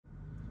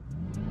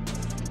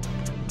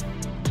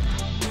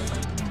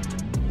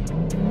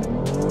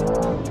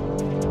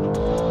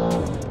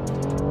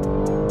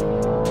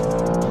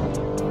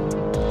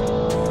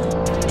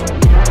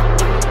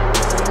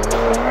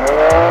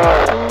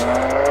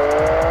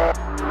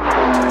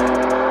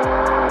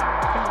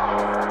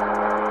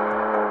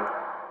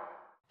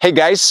Hey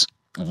guys,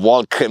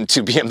 welcome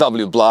to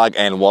BMW Blog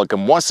and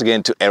welcome once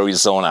again to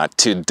Arizona.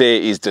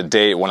 Today is the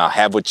day when I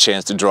have a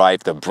chance to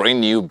drive the brand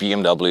new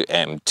BMW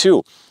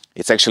M2.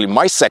 It's actually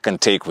my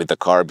second take with the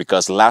car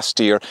because last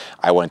year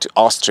I went to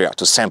Austria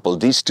to sample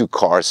these two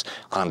cars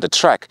on the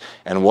track.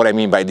 And what I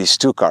mean by these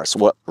two cars,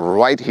 well,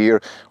 right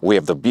here we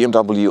have the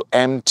BMW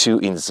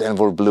M2 in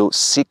Zenvor Blue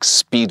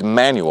 6-speed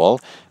manual,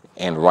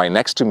 and right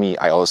next to me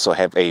I also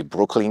have a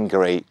Brooklyn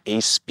Gray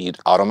 8-speed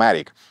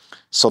automatic.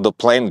 So the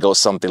plan goes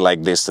something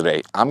like this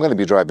today. I'm going to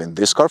be driving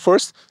this car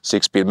first,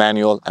 6-speed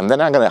manual, and then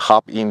I'm going to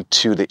hop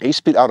into the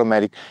 8-speed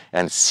automatic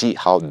and see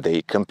how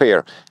they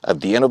compare.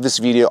 At the end of this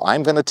video,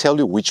 I'm going to tell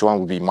you which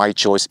one would be my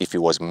choice if it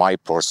was my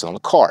personal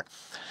car.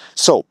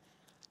 So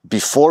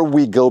before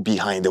we go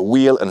behind the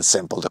wheel and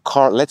sample the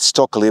car, let's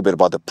talk a little bit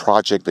about the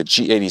project, the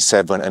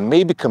G87, and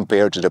maybe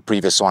compare to the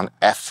previous one,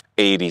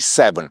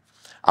 F87.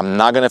 I'm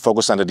not going to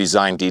focus on the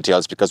design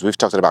details because we've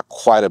talked about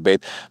quite a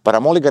bit, but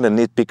I'm only going to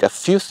nitpick a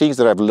few things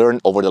that I've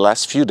learned over the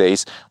last few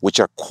days, which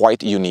are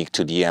quite unique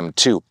to the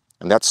M2.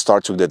 And that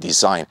starts with the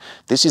design.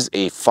 This is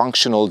a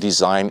functional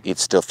design.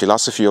 It's the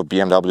philosophy of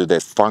BMW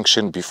that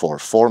function before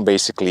form,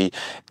 basically,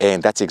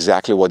 and that's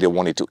exactly what they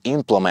wanted to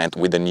implement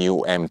with the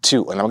new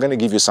M2. And I'm going to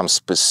give you some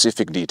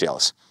specific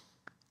details.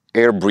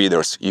 Air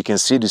breathers. You can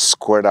see this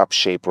squared up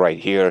shape right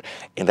here,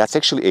 and that's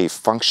actually a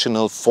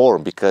functional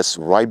form because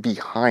right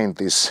behind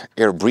these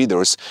air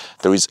breathers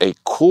there is a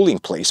cooling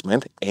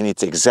placement, and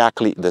it's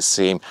exactly the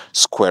same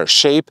square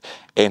shape,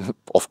 and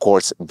of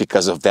course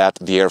because of that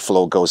the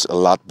airflow goes a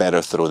lot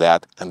better through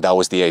that, and that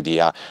was the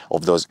idea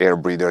of those air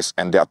breathers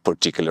and that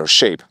particular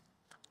shape.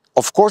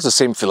 Of course, the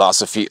same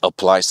philosophy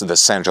applies to the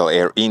central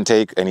air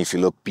intake, and if you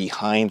look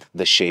behind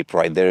the shape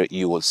right there,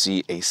 you will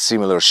see a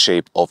similar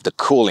shape of the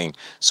cooling.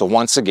 So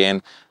once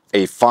again,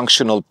 a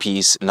functional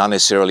piece, not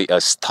necessarily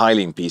a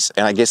styling piece,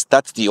 and I guess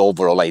that's the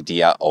overall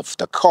idea of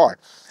the car.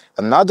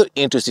 Another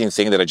interesting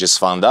thing that I just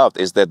found out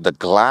is that the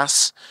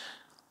glass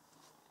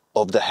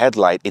of the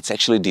headlight, it's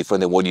actually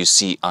different than what you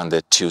see on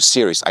the 2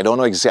 Series. I don't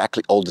know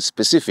exactly all the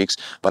specifics,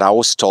 but I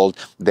was told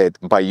that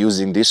by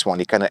using this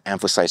one, it kind of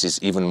emphasizes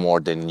even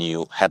more the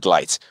new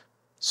headlights.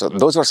 So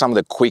those are some of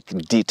the quick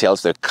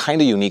details that are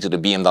kind of unique to the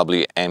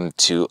BMW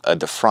M2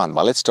 at the front.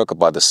 But let's talk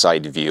about the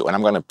side view, and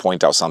I'm going to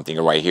point out something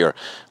right here.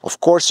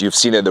 Of course, you've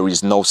seen that there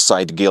is no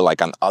side grille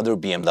like on other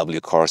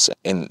BMW cars,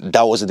 and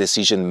that was a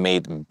decision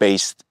made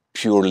based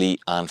purely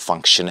on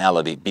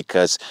functionality,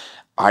 because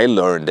I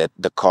learned that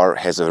the car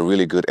has a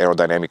really good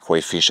aerodynamic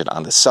coefficient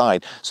on the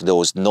side, so there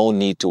was no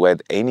need to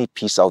add any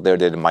piece out there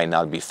that might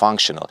not be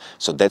functional.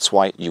 So that's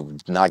why you're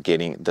not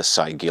getting the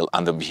side grille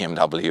on the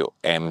BMW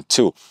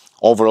M2.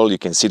 Overall, you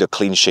can see the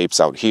clean shapes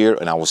out here,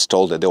 and I was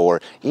told that they were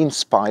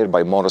inspired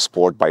by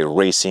motorsport, by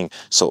racing.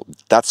 So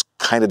that's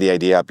kind of the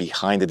idea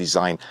behind the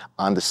design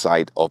on the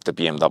side of the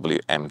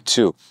BMW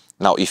M2.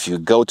 Now, if you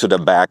go to the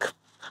back,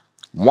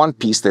 one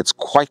piece that's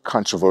quite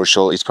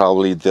controversial is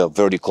probably the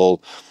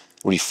vertical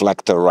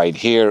reflector right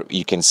here.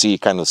 You can see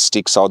it kind of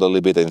sticks out a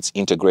little bit and it's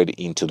integrated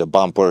into the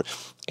bumper.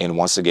 And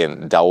once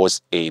again, that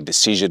was a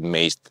decision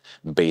made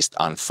based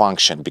on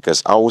function,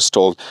 because I was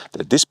told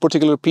that this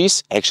particular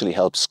piece actually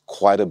helps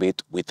quite a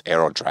bit with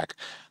aero drag.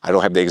 I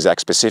don't have the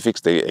exact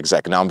specifics, the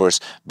exact numbers,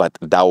 but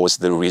that was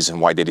the reason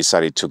why they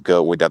decided to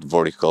go with that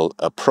vertical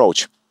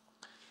approach.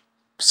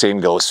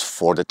 Same goes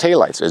for the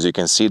taillights. As you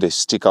can see, they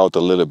stick out a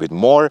little bit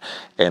more,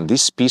 and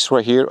this piece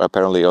right here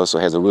apparently also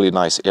has a really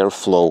nice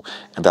airflow,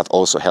 and that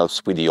also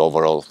helps with the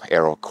overall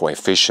aero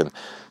coefficient.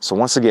 So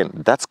once again,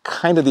 that's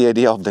kind of the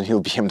idea of the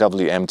new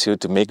BMW M2,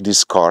 to make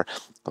this car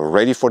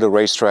ready for the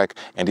racetrack,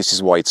 and this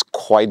is why it's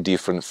quite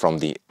different from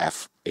the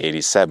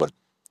F87.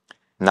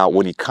 Now,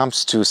 when it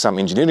comes to some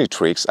engineering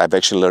tricks, I've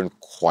actually learned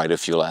quite a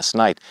few last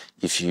night.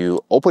 If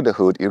you open the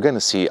hood, you're going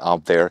to see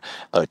out there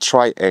a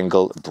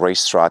triangle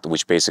brace strut,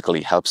 which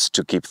basically helps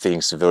to keep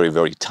things very,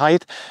 very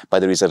tight. But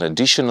there is an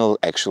additional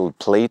actual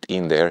plate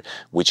in there,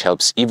 which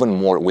helps even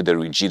more with the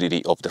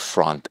rigidity of the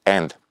front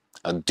end.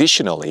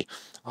 Additionally,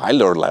 I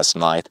learned last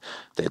night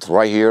that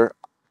right here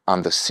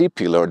on the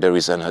C-pillar, there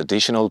is an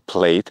additional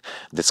plate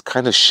that's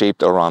kind of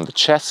shaped around the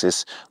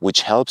chassis,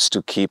 which helps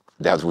to keep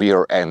that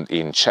rear end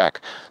in check.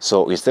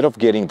 So instead of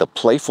getting the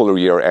playful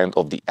rear end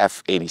of the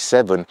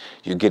F87,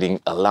 you're getting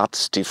a lot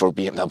stiffer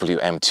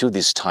BMW M2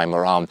 this time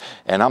around,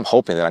 and I'm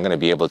hoping that I'm going to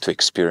be able to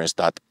experience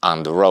that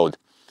on the road.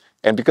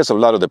 And because a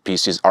lot of the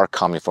pieces are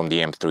coming from the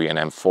M3 and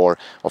M4,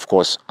 of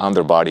course,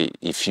 underbody,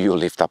 if you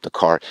lift up the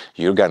car,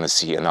 you're gonna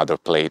see another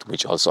plate,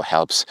 which also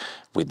helps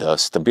with the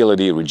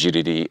stability,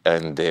 rigidity,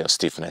 and the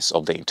stiffness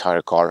of the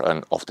entire car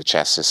and of the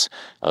chassis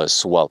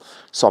as well.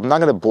 So I'm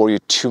not gonna bore you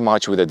too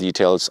much with the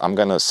details. I'm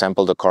gonna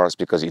sample the cars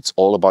because it's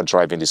all about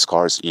driving these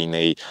cars in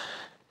a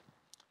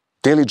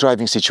daily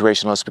driving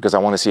situationals because I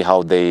want to see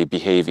how they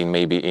behave in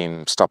maybe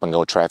in stop and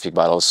go traffic,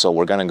 but also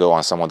we're gonna go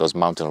on some of those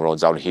mountain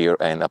roads out here,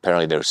 and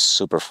apparently they're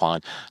super fun.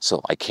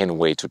 So I can't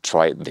wait to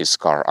try this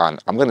car on.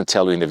 I'm gonna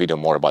tell you in the video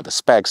more about the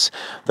specs.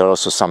 There are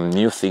also some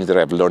new things that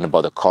I've learned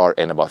about the car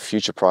and about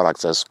future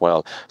products as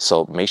well.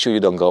 So make sure you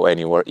don't go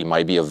anywhere. It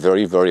might be a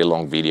very, very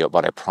long video,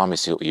 but I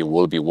promise you it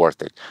will be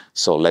worth it.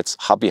 So let's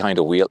hop behind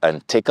the wheel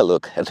and take a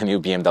look at the new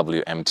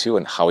BMW M2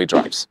 and how it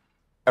drives.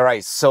 All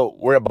right, so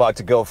we're about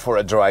to go for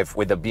a drive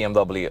with the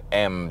BMW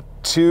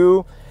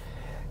M2,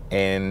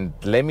 and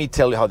let me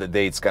tell you how the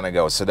day is gonna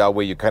go, so that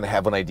way you kind of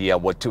have an idea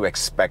what to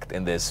expect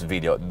in this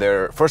video.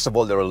 First of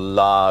all, there are a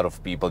lot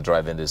of people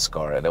driving this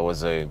car, and there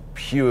was a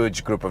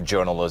huge group of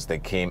journalists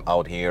that came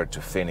out here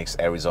to Phoenix,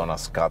 Arizona,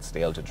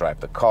 Scottsdale to drive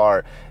the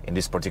car. In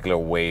this particular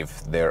wave,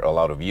 there are a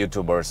lot of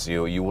YouTubers,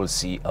 so you will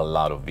see a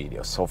lot of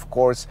videos. So of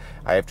course,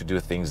 I have to do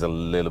things a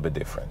little bit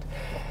different.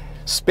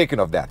 Speaking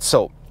of that,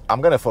 so I'm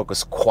gonna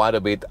focus quite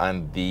a bit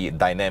on the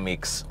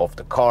dynamics of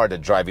the car, the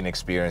driving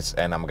experience,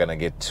 and I'm gonna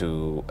get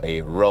to a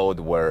road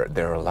where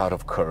there are a lot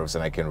of curves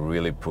and I can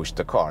really push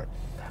the car.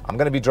 I'm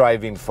gonna be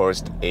driving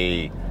first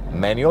a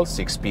manual,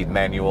 6-speed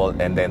manual,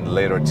 and then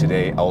later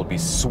today I'll be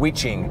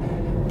switching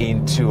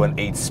into an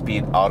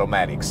 8-speed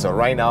automatic. So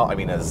right now I'm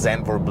in a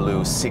Zenver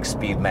Blue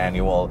 6-speed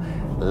manual.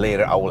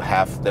 Later I will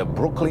have the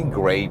Brooklyn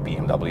Gray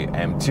BMW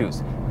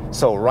M2s.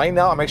 So right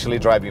now I'm actually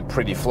driving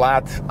pretty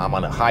flat. I'm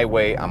on a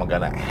highway. I'm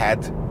gonna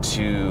head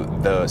to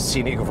the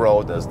scenic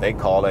road, as they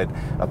call it.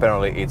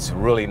 Apparently it's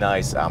really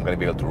nice. I'm gonna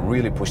be able to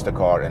really push the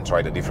car and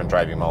try the different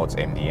driving modes,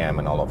 MDM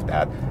and all of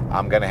that.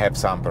 I'm gonna have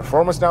some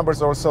performance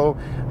numbers also.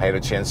 I had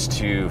a chance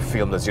to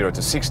film the 0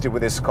 to 60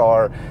 with this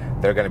car.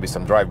 There are gonna be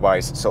some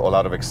drive-bys, so a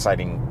lot of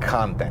exciting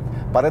content.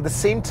 But at the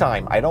same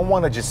time, I don't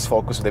wanna just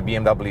focus with the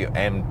BMW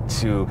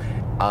M2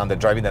 on the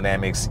driving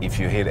dynamics if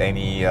you hit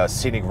any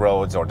scenic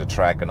roads or the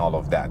track and all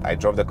of that. I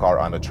drove the car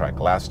on the track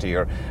last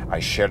year. I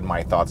shared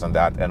my thoughts on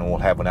that, and we'll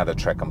have another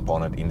track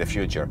component in the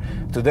future.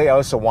 Today I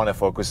also want to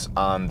focus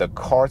on the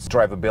car's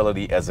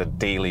drivability as a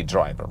daily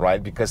driver,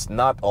 right? Because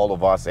not all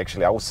of us,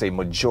 actually I would say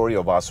majority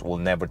of us, will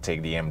never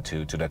take the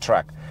M2 to the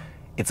track.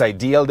 It's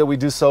ideal that we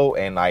do so,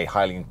 and I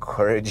highly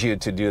encourage you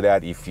to do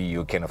that if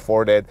you can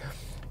afford it.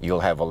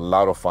 You'll have a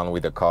lot of fun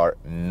with the car,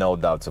 no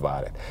doubts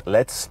about it.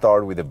 Let's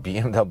start with the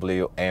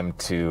BMW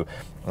M2.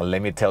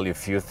 Let me tell you a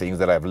few things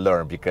that I've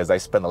learned, because I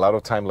spent a lot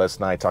of time last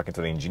night talking to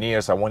the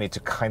engineers. I wanted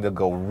to kind of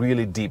go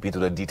really deep into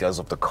the details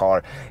of the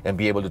car and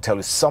be able to tell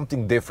you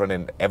something different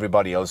than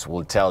everybody else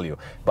will tell you.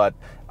 But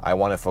I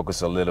want to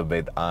focus a little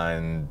bit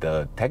on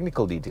the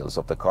technical details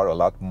of the car, a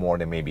lot more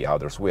than maybe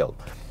others will.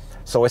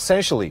 So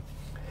essentially,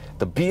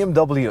 the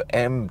BMW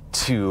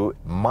M2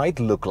 might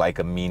look like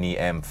a mini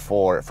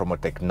M4 from a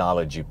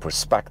technology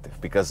perspective,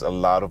 because a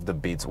lot of the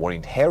bits were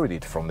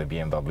inherited from the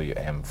BMW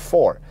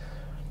M4.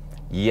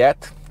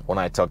 Yet, when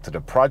I talked to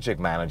the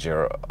project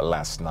manager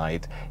last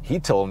night, he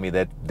told me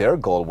that their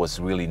goal was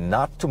really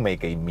not to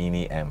make a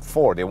mini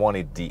M4. They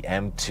wanted the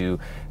M2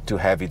 to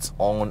have its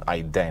own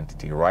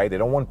identity, right? They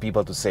don't want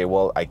people to say,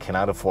 well, I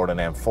cannot afford an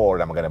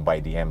M4, I'm gonna buy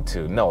the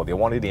M2. No, they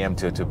wanted the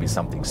M2 to be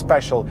something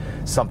special,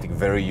 something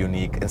very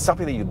unique, and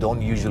something that you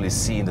don't usually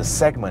see in the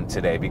segment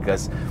today,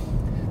 because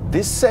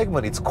this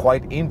segment, it's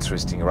quite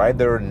interesting, right?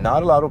 There are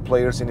not a lot of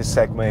players in this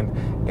segment,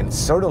 and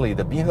certainly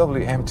the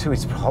BMW M2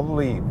 is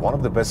probably one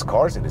of the best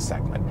cars in this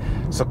segment.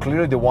 So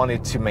clearly they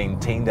wanted to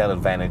maintain that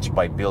advantage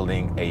by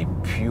building a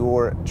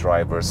pure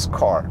driver's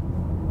car.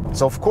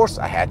 So of course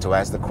I had to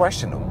ask the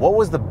question, what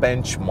was the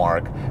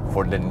benchmark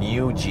for the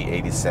new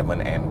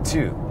G87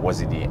 M2?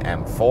 Was it the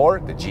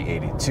M4, the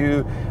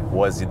G82?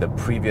 Was it the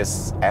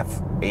previous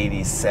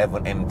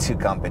F87 M2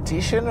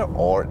 competition,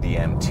 or the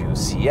M2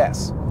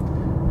 CS?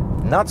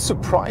 Not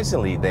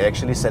surprisingly, they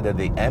actually said that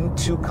the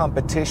M2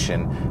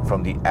 competition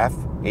from the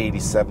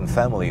F87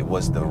 family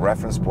was the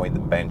reference point, the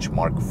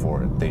benchmark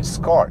for this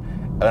car.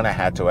 And I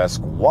had to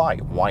ask why?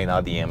 Why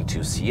not the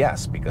M2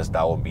 CS? Because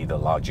that would be the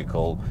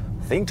logical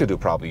thing to do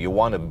probably. You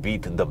want to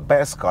beat the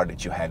best car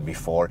that you had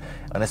before,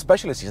 and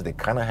especially since they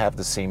kind of have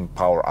the same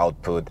power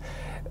output.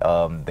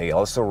 They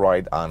also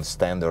ride on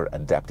standard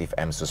adaptive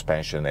M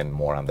suspension, and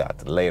more on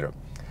that later.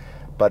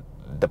 But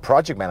the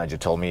project manager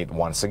told me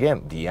once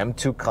again, the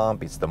M2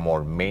 Comp is the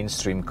more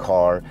mainstream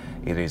car.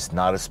 It is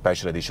not a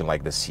special edition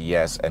like the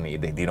CS, and they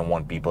didn't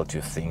want people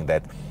to think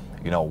that,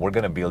 you know, we're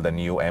going to build a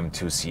new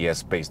M2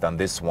 CS based on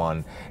this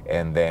one,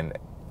 and then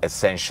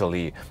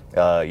essentially,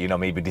 you know,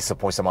 maybe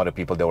disappoint some other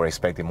people that were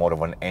expecting more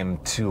of an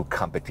M2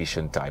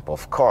 competition type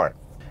of car.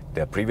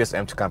 The previous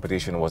M2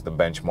 competition was the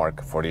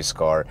benchmark for this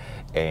car,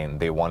 and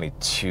they wanted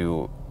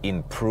to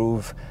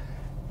improve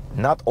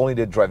not only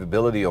the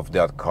drivability of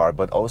that car,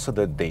 but also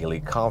the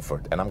daily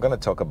comfort. And I'm going to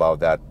talk about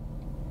that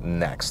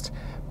next,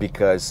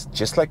 because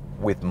just like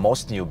with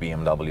most new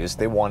BMWs,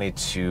 they wanted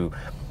to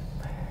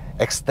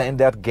extend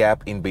that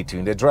gap in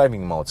between the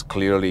driving modes.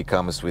 Clearly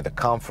comes with the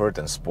comfort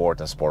and Sport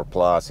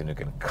Plus, and you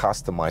can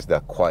customize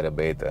that quite a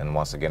bit. And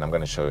once again, I'm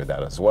going to show you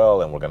that as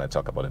well, and we're going to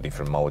talk about the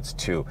different modes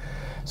too.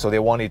 So they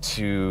wanted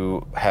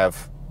to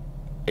have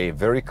a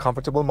very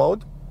comfortable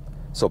mode,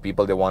 So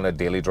people, they want to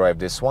daily drive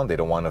this one. They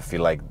don't want to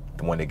feel like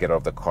when they get out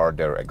of the car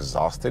they're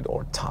exhausted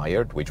or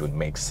tired, which would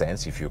make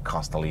sense if you're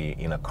constantly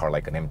in a car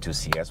like an M2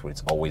 CS where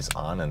it's always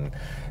on and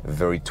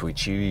very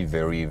twitchy,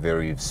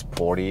 very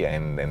sporty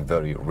and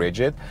very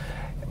rigid.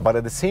 But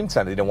at the same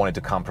time, they don't want it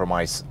to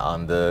compromise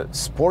on the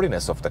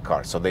sportiness of the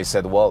car. So they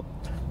said, well,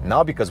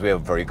 now because we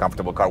have a very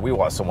comfortable car, we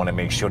also want to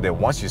make sure that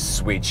once you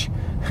switch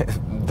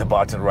the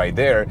button right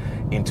there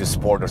into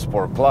Sport or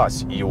Sport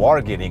Plus, you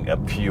are getting a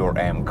pure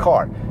M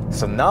car.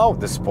 So now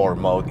the Sport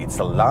mode, it's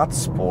a lot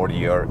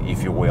sportier,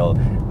 if you will,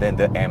 than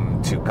the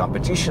M2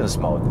 competitions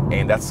mode.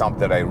 And that's something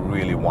that I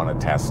really want to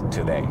test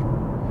today.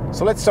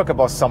 So let's talk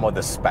about some of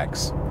the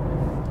specs.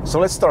 So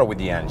let's start with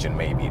the engine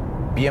maybe.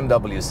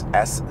 BMW's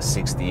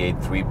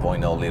S68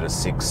 3.0 liter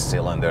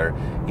 6-cylinder,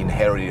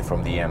 inherited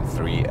from the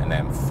M3 and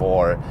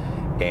M4.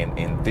 And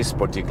in this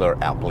particular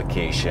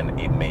application,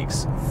 it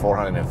makes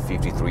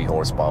 453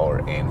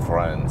 horsepower and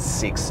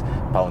 406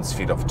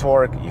 pounds-feet of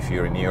torque. If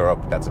you're in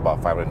Europe, that's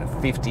about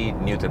 550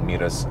 Newton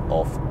meters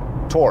of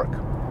torque.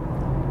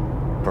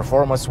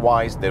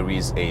 Performance-wise, there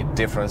is a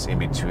difference in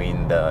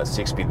between the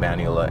 6-speed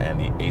manual and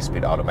the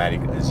 8-speed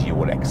automatic, as you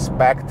would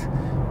expect.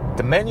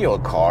 The manual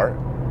car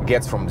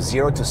gets from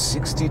 0 to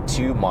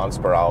 62 miles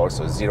per hour,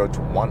 so 0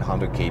 to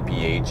 100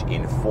 kph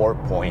in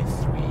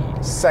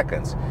 4.3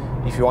 seconds.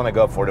 If you want to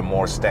go for the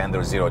more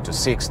standard 0 to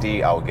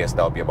 60, I would guess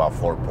that would be about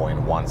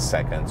 4.1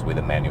 seconds with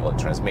a manual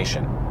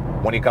transmission.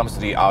 When it comes to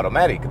the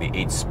automatic, the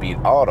 8-speed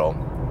auto,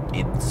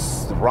 it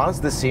runs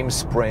the same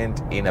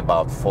sprint in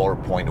about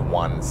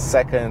 4.1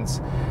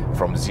 seconds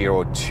from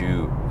 0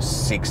 to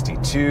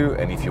 62,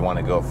 and if you want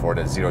to go for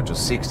the 0 to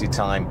 60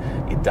 time,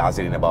 it does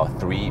it in about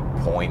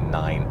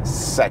 3.9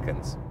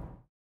 seconds.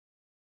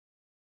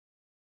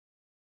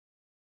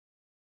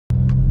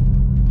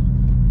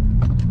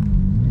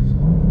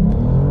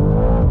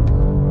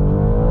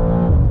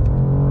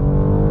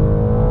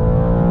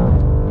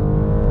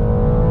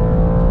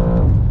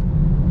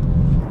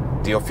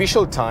 The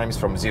official times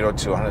from 0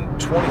 to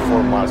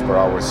 124 miles per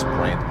hour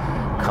sprint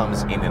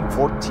comes in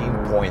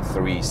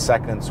 14.3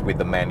 seconds with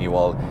the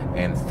manual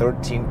and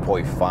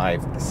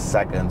 13.5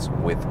 seconds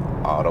with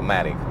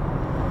automatic.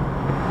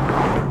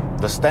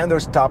 The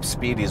standard top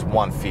speed is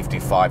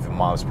 155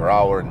 miles per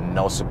hour,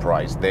 no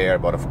surprise there,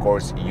 but of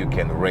course you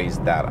can raise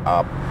that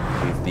up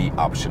with the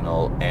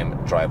optional M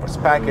driver's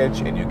package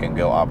and you can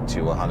go up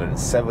to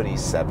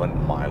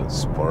 177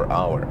 miles per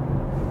hour.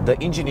 The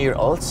engineer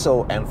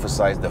also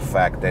emphasized the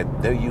fact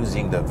that they're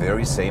using the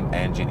very same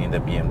engine in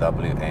the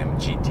BMW M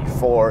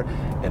GT4,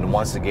 and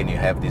once again you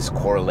have this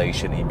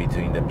correlation in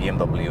between the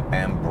BMW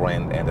M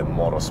brand and the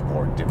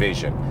motorsport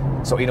division.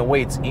 So in a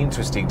way it's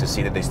interesting to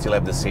see that they still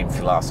have the same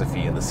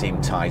philosophy and the same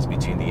ties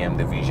between the M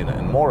division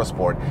and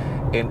motorsport,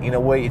 and in a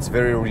way it's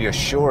very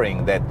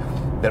reassuring that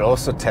they're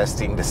also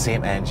testing the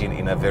same engine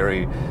in a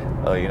very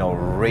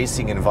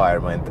racing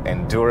environment,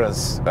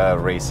 endurance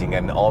racing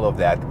and all of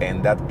that,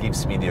 and that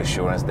gives me the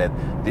assurance that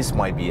this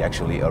might be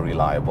actually a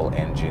reliable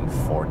engine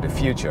for the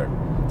future.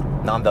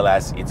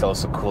 Nonetheless, it's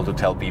also cool to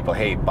tell people,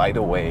 hey, by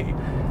the way,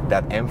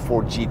 that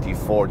M4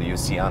 GT4 that you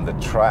see on the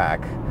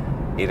track,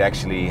 it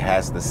actually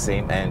has the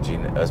same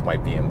engine as my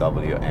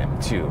BMW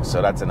M2.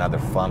 So that's another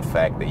fun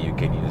fact that you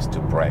can use to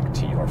brag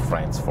to your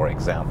friends, for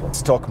example.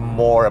 Let's talk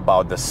more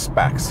about the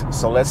specs.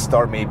 So let's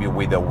start maybe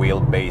with the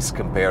wheelbase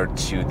compared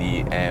to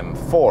the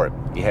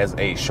M4. It has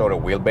a shorter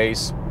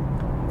wheelbase,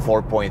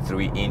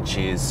 4.3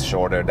 inches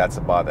shorter. That's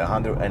about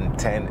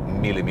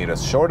 110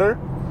 millimeters shorter,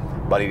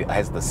 but it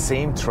has the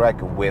same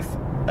track width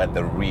at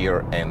the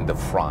rear and the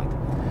front.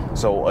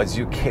 So as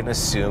you can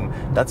assume,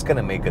 that's going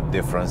to make a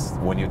difference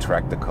when you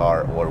track the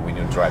car or when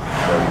you're driving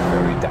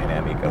very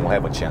dynamic, and we'll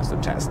have a chance to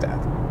test that.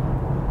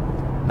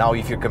 Now,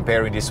 if you're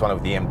comparing this one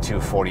with the M2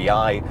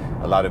 40i,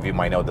 a lot of you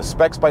might know the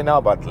specs by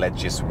now, but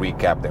let's just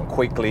recap them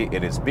quickly.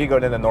 It is bigger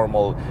than the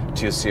normal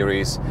 2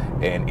 Series,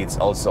 and it's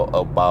also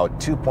about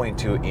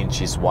 2.2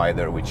 inches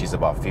wider, which is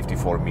about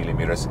 54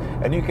 millimeters,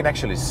 and you can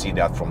actually see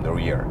that from the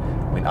rear.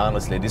 I mean,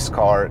 honestly, this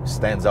car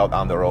stands out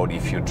on the road.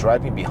 If you're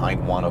driving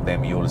behind one of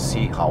them, you'll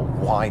see how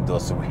wide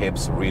those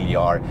hips really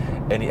are,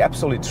 and it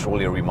absolutely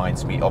truly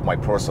reminds me of my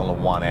personal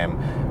 1M,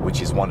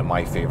 which is one of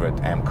my favorite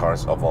M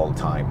cars of all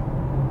time.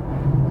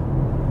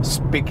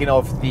 Speaking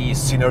of the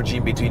synergy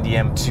between the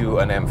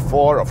M2 and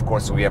M4, of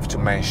course we have to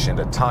mention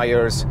the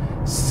tires.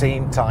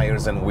 Same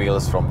tires and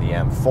wheels from the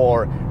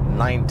M4,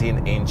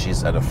 19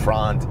 inches at the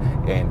front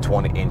and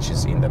 20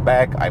 inches in the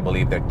back. I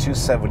believe they're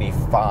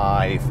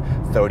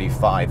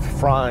 275/35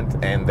 front,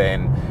 and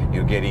then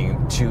you're getting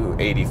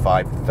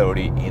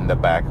 285/30 in the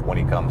back when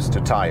it comes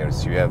to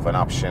tires. You have an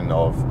option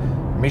of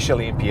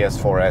Michelin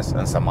PS4S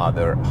and some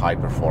other high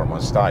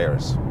performance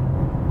tires.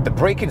 The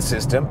braking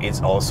system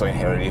is also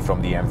inherited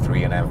from the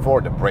M3 and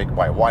M4, the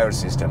brake-by-wire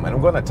system, and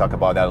we're going to talk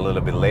about that a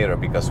little bit later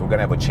because we're going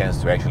to have a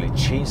chance to actually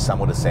change some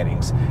of the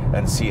settings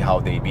and see how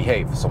they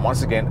behave. So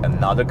once again,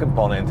 another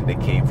component that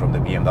came from the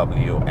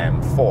BMW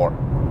M4.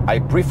 I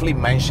briefly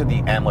mentioned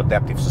the M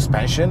adaptive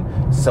suspension.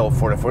 So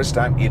for the first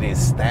time, it is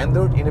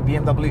standard in the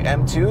BMW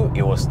M2.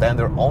 It was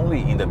standard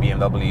only in the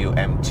BMW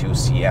M2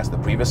 CS, the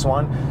previous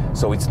one.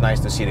 So it's nice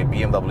to see that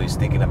BMW is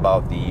thinking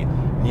about the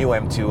new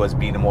M2 as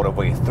being more of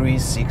a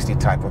 360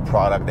 type of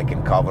product that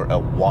can cover a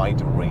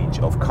wide range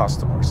of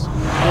customers.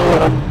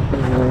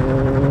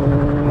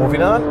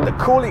 Moving on, the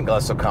cooling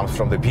also comes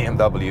from the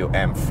BMW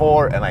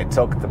M4, and I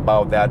talked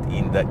about that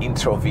in the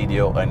intro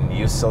video, and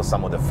you saw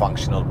some of the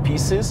functional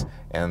pieces.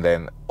 And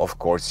then, of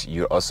course,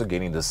 you're also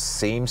getting the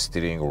same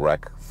steering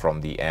rack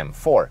from the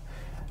M4.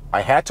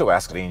 I had to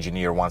ask the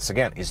engineer once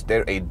again, is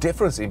there a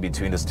difference in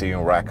between the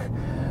steering rack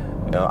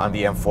on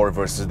the M4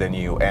 versus the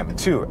new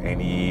M2?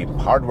 Any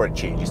hardware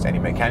changes, any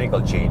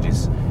mechanical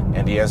changes?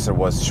 And the answer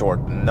was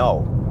short,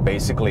 no.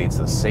 Basically, it's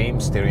the same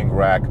steering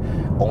rack,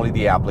 only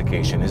the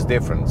application is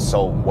different.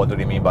 So what do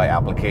they mean by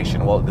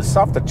application? Well, the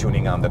software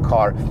tuning on the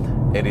car,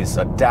 it is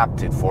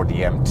adapted for the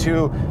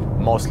M2,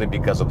 mostly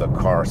because of the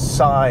car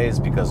size,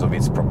 because of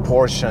its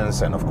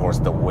proportions, and of course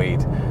the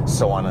weight,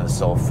 so on and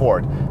so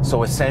forth.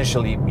 So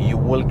essentially, you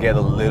will get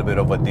a little bit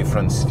of a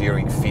different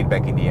steering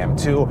feedback in the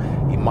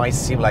M2. It might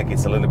seem like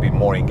it's a little bit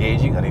more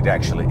engaging, and it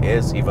actually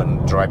is.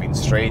 Even driving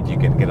straight, you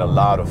can get a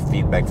lot of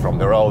feedback from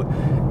the road,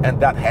 and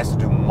that has to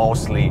do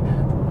mostly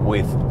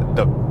with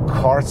the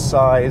car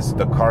size,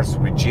 the car's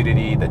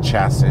rigidity, the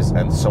chassis,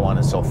 and so on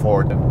and so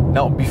forth.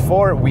 Now,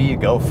 before we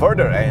go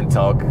further and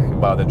talk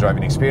about the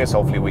driving experience,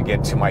 hopefully we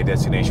get to my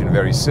destination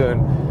very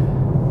soon,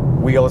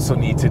 we also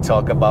need to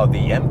talk about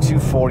the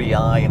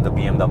M240i and the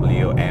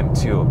BMW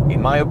M2.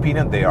 In my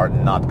opinion, they are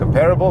not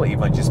comparable.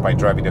 Even just by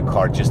driving the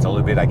car just a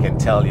little bit, I can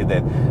tell you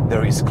that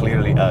there is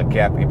clearly a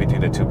gap in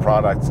between the two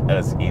products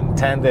as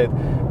intended.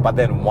 But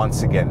then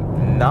once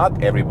again,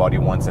 not everybody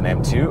wants an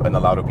M2, and a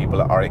lot of people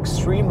are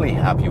extremely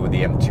happy with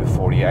the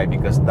M240i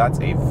because that's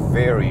a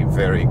very,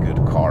 very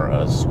good car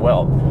as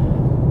well.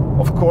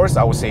 Of course,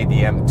 I would say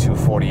the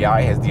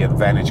M240i has the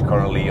advantage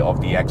currently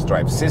of the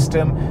xDrive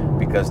system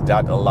because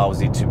that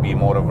allows it to be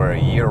more of a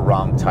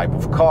year-round type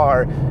of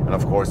car, and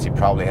of course it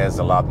probably has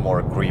a lot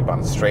more grip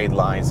on straight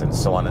lines and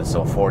so on and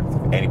so forth.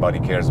 If anybody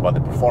cares about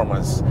the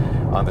performance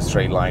on the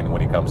straight line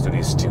when it comes to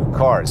these two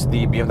cars.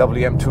 The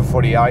BMW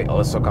M240i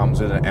also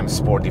comes with an M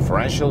Sport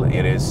differential.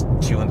 It is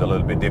tuned a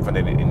little bit different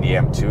than in the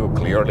M2,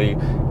 clearly,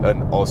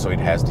 and also it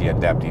has the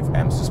adaptive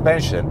M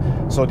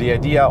suspension. So the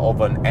idea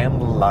of an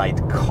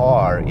M-Lite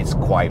car is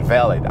quite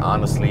valid.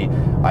 Honestly,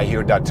 I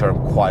hear that term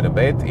quite a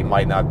bit. It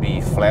might not be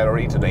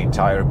flattering to the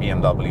entire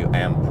BMW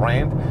M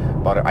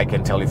brand, but I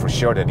can tell you for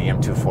sure that the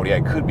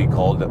M240i could be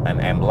called an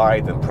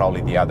M-Lite, and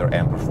probably the other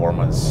M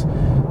Performance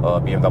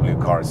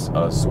BMW cars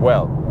as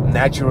well.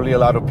 Naturally, a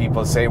lot of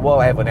people say, well,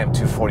 I have an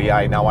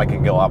M240i, now I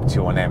can go up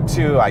to an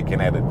M2, I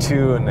can add a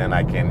tune, and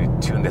I can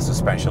tune the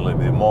suspension a little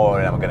bit more,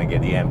 and I'm gonna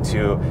get the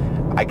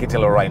M2. I can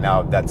tell you right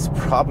now, that's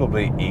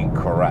probably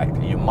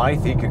incorrect. You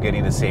might think you're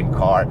getting the same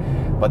car,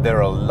 but there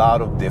are a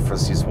lot of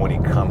differences when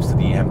it comes to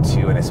the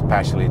M2, and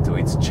especially to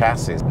its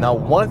chassis. Now,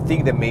 one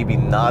thing that maybe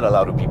not a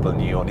lot of people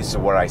knew, and this is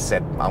where I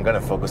said I'm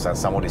gonna focus on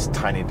some of these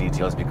tiny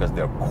details because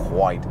they're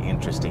quite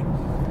interesting.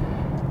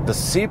 The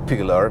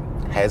C-pillar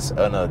has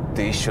an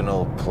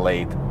additional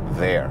plate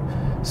there.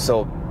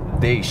 So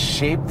they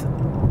shaped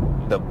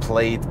the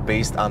plate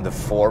based on the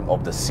form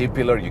of the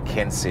C-pillar. You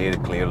can't see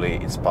it clearly,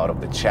 it's part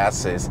of the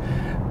chassis,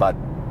 but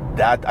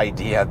that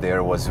idea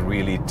there was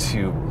really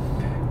to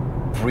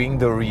bring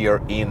the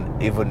rear in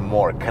even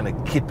more, kind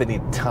of keeping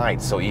it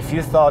tight. So if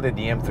you thought that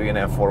the M3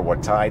 and M4 were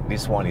tight,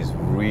 this one is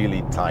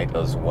really tight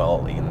as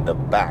well in the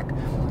back.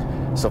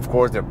 So of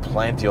course there are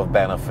plenty of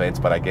benefits,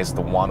 but I guess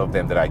the one of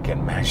them that I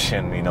can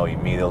mention,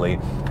 immediately,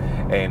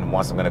 and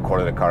once I'm going to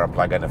quarter the car up,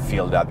 I'm going to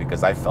feel that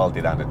because I felt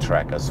it on the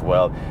track as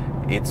well.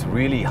 It's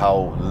really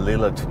how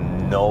little to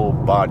no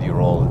body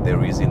roll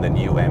there is in the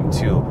new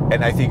M2,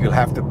 and I think you'll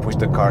have to push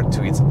the car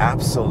to its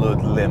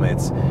absolute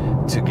limits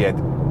to get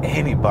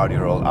any body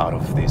roll out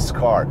of this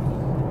car.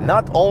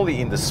 Not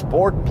only in the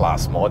Sport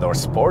Plus mode or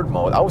Sport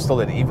mode, I was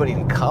told that even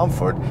in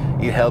Comfort,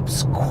 it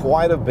helps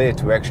quite a bit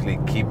to actually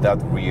keep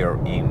that rear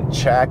in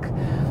check.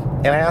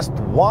 And I asked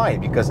why,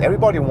 because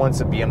everybody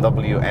wants a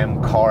BMW M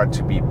car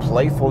to be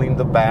playful in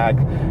the back,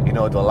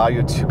 to allow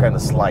you to kind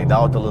of slide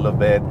out a little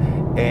bit.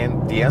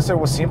 And the answer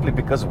was simply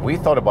because we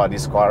thought about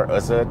this car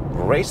as a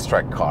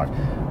racetrack car.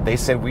 They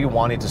said we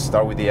wanted to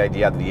start with the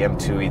idea that the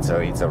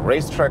M2, it's a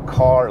racetrack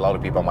car. A lot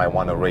of people might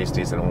want to race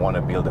this and want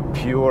to build a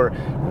pure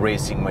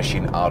racing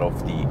machine out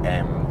of the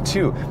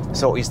M2.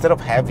 So instead of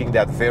having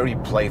that very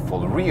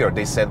playful rear,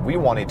 they said we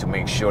wanted to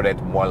make sure that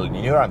while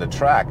you're on the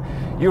track,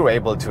 you're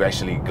able to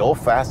actually go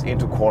fast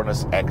into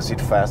corners,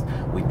 exit fast,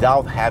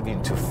 without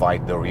having to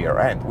fight the rear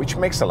end, which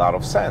makes a lot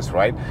of sense,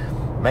 right?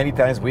 Many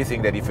times we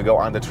think that if we go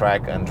on the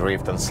track and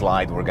drift and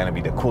slide, we're going to be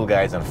the cool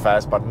guys and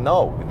fast, but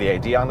no, the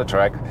idea on the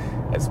track,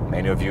 as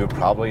many of you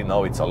probably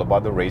know, it's all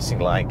about the racing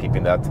line,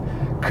 keeping that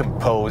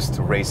composed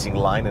racing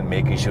line and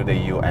making sure that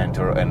you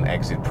enter and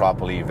exit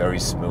properly, very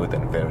smooth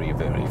and very,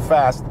 very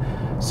fast.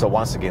 So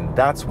once again,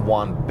 that's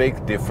one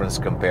big difference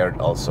compared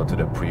also to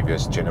the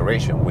previous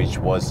generation, which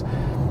was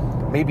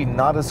maybe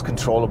not as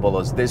controllable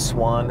as this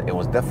one. It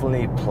was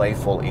definitely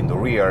playful in the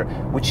rear,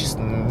 which is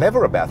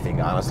never a bad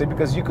thing, honestly,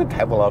 because you could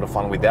have a lot of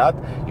fun with that.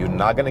 You're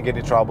not going to get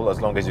in trouble as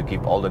long as you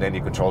keep all the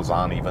native controls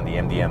on, even the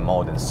MDM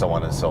mode and so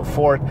on and so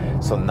forth.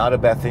 So not a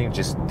bad thing,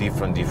 just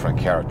different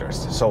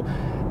characters. So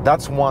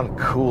that's one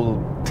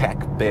cool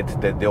tech bit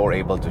that they were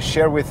able to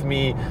share with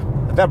me.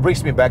 That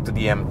brings me back to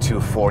the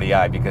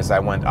M240i because I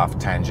went off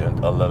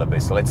tangent a little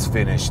bit. So let's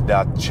finish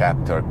that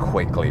chapter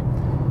quickly.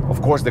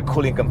 Of course, the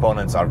cooling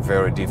components are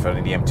very different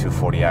in the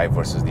M240i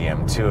versus the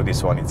M2.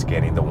 This one, it's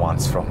getting the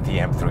ones from the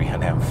M3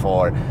 and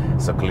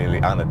M4. So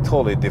clearly on a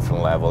totally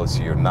different level.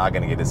 So you're not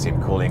going to get the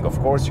same cooling. Of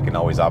course, you can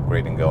always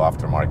upgrade and go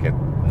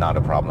aftermarket. Not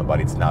a problem,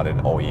 but it's not an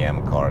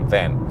OEM car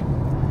then.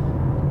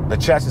 The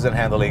chassis and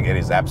handling, it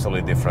is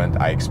absolutely different.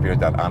 I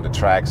experienced that on the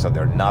track, so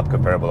they're not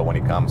comparable when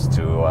it comes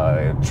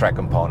to track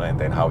component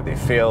and how they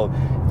feel.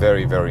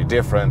 Very, very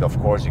different. Of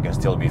course, you can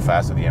still be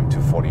fast with the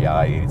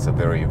M240i. It's a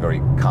very, very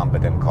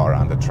competent car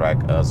on the track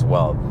as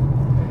well.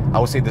 I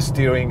would say the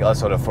steering,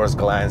 also at first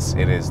glance,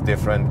 it is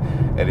different.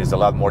 It is a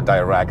lot more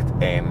direct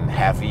and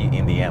heavy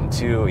in the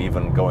M2,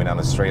 even going on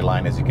a straight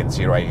line, as you can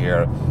see right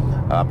here.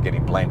 I'm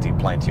getting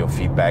plenty of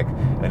feedback,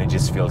 and it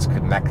just feels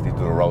connected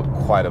to the road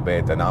quite a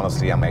bit. And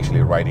honestly, I'm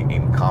actually riding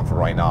in comfort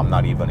right now. I'm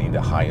not even in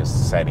the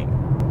highest setting.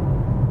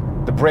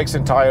 The brakes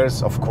and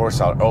tires, of course,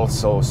 are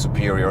also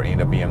superior in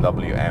the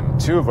BMW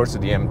M2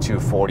 versus the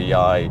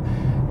M240i.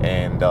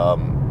 And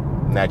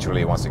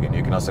naturally, once again,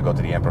 you can also go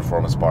to the M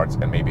Performance parts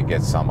and maybe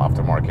get some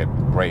aftermarket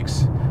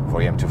brakes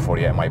for the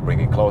M240i. I might bring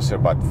it closer,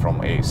 but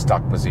from a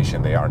stock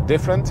position, they are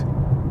different.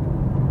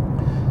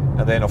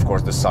 And then, of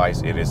course, the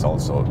size, it is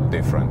also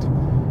different.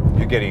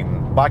 You're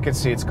getting bucket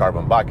seats,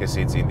 carbon bucket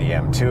seats in the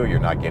M2. You're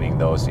not getting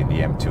those in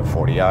the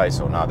M240i,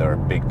 so another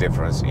big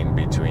difference in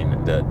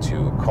between the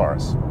two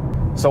cars.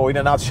 So in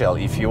a nutshell,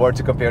 if you were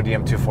to compare the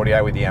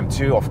M240i with the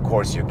M2, of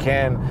course you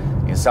can.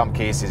 In some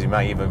cases, you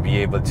might even be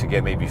able to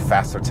get maybe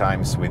faster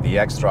times with the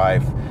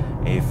xDrive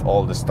if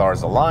all the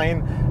stars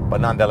align. But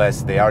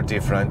nonetheless, they are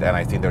different, and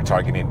I think they're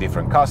targeting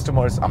different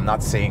customers. I'm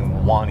not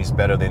saying one is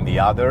better than the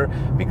other,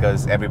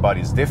 because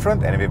everybody's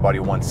different and everybody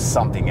wants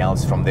something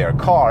else from their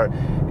car.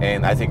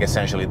 And I think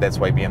essentially that's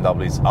why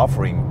BMW is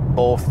offering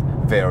both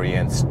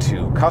variants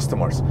to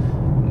customers.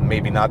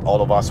 Maybe not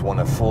all of us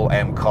want a full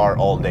M car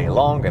all day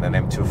long, and an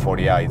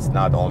M240i is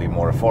not only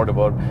more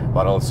affordable,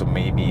 but also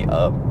maybe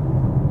a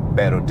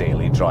better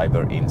daily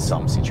driver in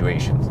some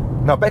situations.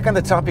 Now, back on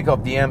the topic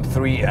of the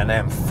M3 and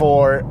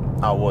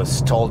M4, I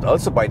was told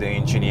also by the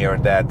engineer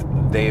that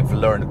they've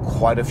learned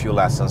quite a few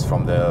lessons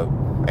from the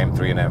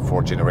M3 and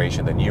M4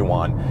 generation, the new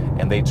one,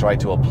 and they try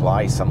to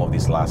apply some of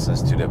these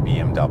lessons to the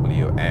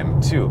BMW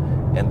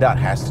M2. And that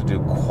has to do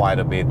quite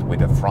a bit with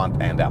the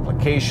front end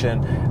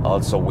application,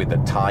 also with the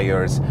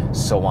tires,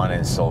 so on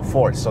and so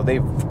forth. So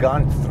they've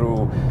gone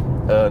through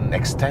an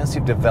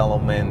extensive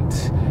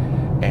development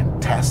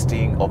and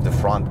testing of the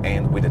front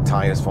end with the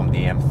tires from the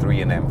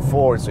M3 and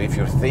M4. So if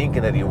you're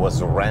thinking that it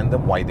was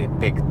random why they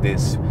picked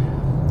this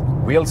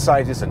wheel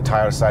sizes and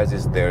tire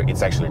sizes, there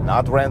it's actually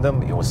not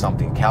random. It was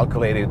something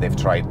calculated. They've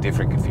tried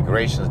different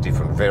configurations,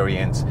 different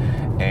variants,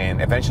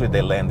 and eventually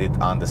they landed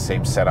on the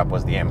same setup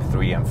as the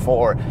M3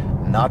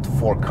 M4, not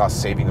for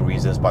cost saving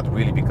reasons, but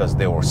really because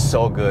they were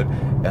so good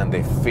and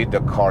they fit the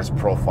car's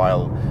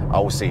profile, I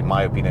would say in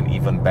my opinion,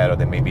 even better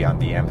than maybe on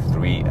the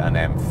M3 and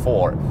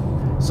M4.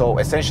 So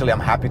essentially, I'm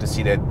happy to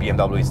see that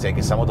BMW is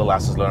taking some of the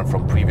lessons learned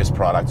from previous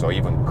products or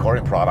even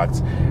current products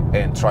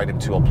and try them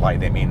to apply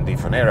them in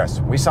different areas.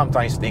 We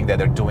sometimes think that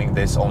they're doing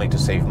this only to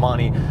save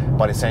money,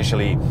 but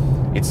essentially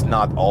it's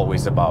not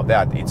always about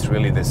that. It's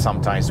really that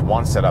sometimes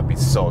one setup is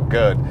so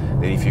good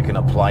that if you can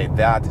apply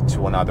that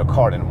to another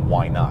car, then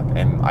why not?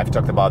 And I've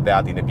talked about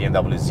that in the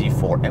BMW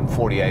Z4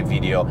 M40i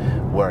video,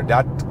 where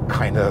that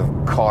kind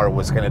of car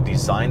was kind of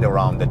designed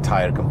around the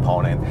tire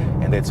component,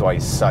 and that's why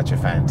it's such a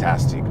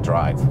fantastic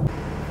drive.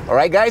 All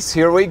right, guys,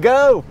 here we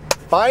go.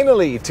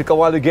 Finally, it took a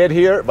while to get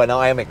here, but now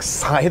I am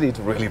excited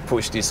to really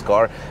push this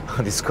car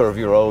on these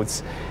curvy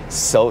roads.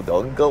 So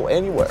don't go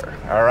anywhere.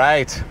 All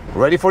right,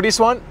 ready for this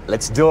one?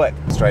 Let's do it.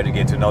 Let's try to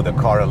get to know the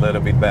car a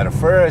little bit better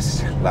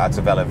first. Lots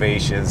of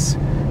elevations,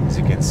 as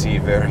you can see,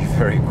 very,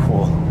 very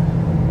cool.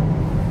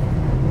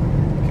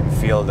 You can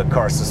feel the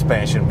car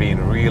suspension being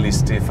really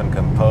stiff and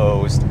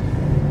composed.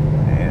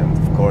 And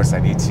of course,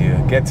 I need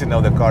to get to know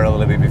the car a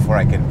little bit before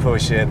I can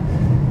push it.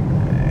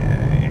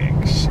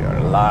 Sure,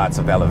 lots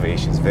of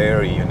elevations,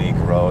 very unique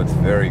road,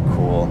 very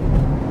cool.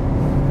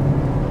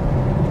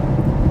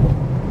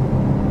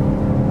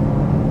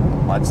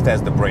 Let's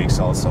test the brakes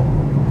also.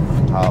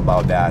 How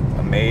about that?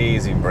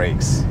 Amazing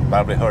brakes.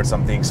 Probably heard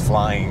some things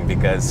flying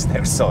because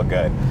they're so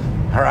good.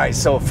 All right,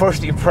 so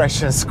first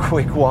impressions,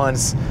 quick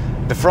ones.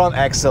 The front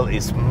axle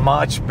is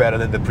much better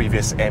than the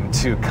previous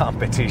M2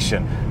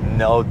 competition,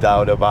 no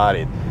doubt about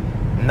it.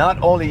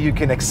 Not only you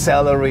can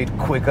accelerate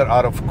quicker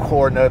out of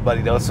corner, but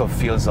it also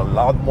feels a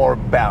lot more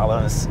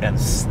balanced and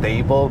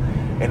stable.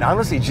 And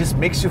honestly, it just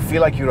makes you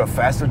feel like you're a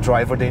faster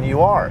driver than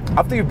you are.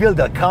 After you build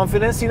that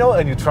confidence, you know,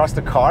 and you trust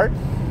the car,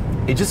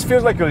 it just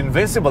feels like you're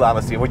invincible,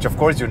 honestly, which of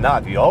course you're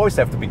not. You always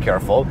have to be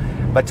careful.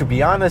 But to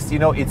be honest, you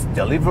know, it's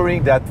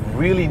delivering that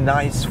really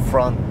nice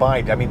front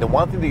bite. I mean, the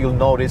one thing that you'll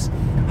notice,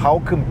 how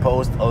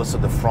composed also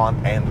the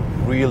front end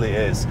really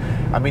is.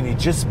 I mean, it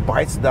just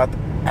bites that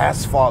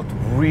asphalt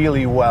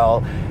really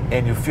well,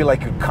 and you feel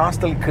like you're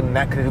constantly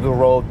connected to the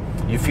road.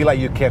 You feel like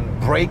you can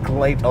brake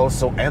late,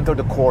 also enter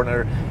the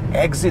corner,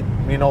 exit,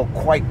 you know,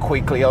 quite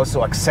quickly,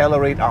 also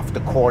accelerate off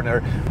the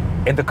corner.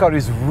 And the car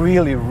is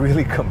really,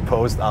 really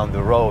composed on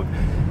the road.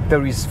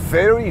 There is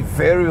very,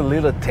 very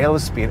little tail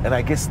spin, and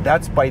I guess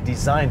that's by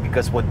design,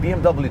 because what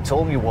BMW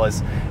told me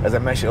was, as I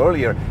mentioned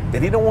earlier, they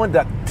didn't want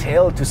that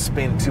tail to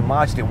spin too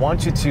much. They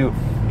want you to,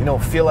 you know,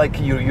 feel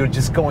like you're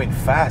just going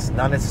fast,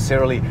 not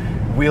necessarily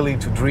willing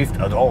to drift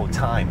at all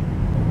time.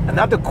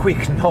 Another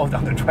quick note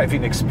on the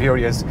driving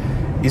experience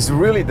is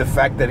really the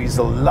fact that it's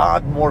a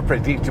lot more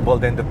predictable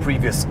than the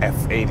previous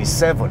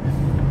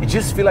F87. You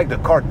just feel like the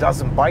car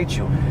doesn't bite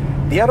you.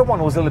 The other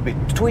one was a little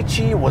bit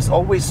twitchy, was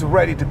always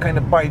ready to kind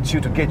of bite you,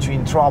 to get you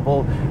in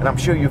trouble. And I'm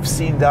sure you've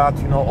seen that,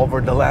 you know,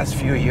 over the last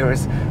few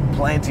years.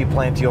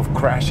 Plenty of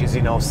crashes,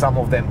 you know, some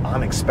of them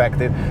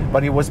unexpected.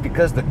 But it was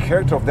because the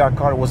character of that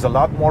car was a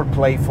lot more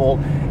playful,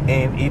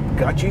 and it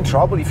got you in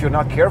trouble if you're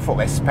not careful,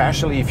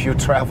 especially if you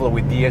travel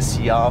with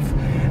DSC off.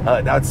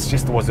 That's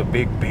just was a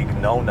big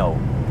no-no.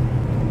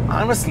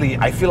 Honestly,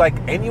 I feel like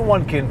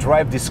anyone can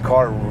drive this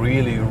car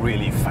really,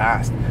 really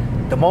fast.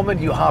 The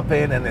moment you hop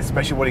in, and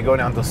especially when you're going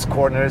down those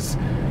corners,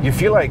 you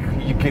feel like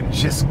you can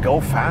just go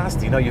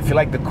fast. You know, you feel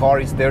like the car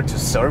is there to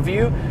serve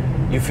you.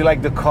 You feel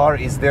like the car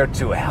is there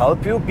to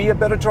help you be a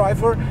better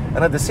driver, and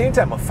at the same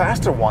time a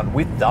faster one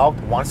without,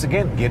 once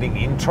again, getting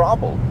in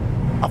trouble.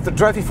 After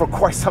driving for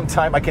quite some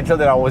time, I can tell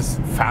that I was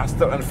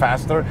faster and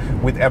faster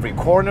with every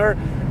corner.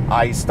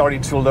 I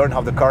started to learn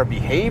how the car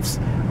behaves.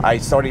 I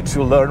started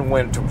to learn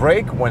when to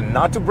brake, when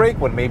not to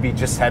brake, when maybe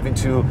just having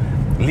to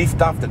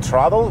lift off the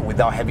throttle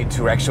without having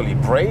to actually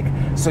brake.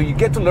 So you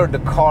get to learn the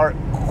car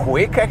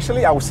quick,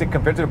 actually. I would say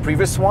compared to the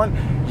previous one,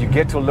 you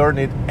get to learn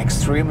it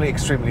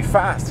extremely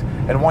fast.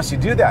 And once you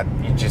do that,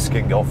 you just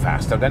can go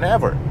faster than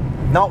ever.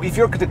 Now, if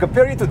you're to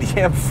compare it to the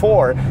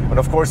M4, and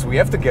of course we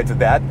have to get to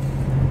that,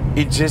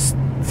 it just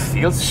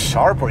feels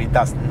sharper. It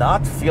does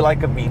not feel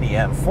like a mini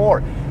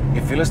M4.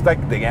 It feels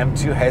like the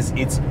M2 has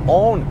its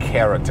own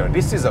character.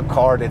 This is a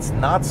car that's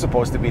not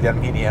supposed to be that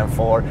mini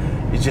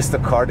M4. It's just a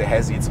car that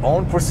has its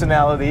own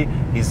personality,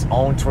 its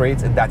own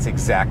traits, and that's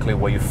exactly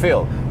what you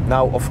feel.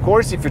 Now, of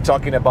course, if you're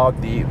talking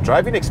about the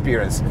driving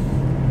experience,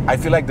 I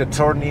feel like the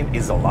turn-in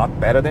is a lot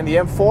better than the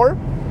M4,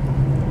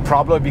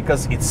 probably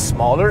because it's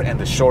smaller and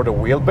the shorter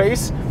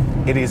wheelbase.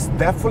 It is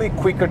definitely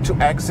quicker to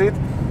exit.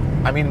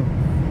 I mean,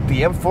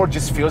 the M4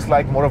 just feels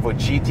like more of a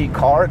GT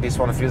car. This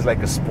one feels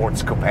like a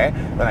sports coupe,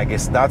 and I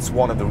guess that's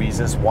one of the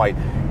reasons why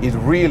it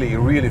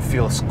really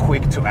feels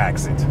quick to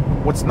exit.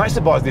 What's nice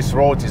about this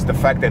road is the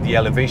fact that the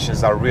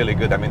elevations are really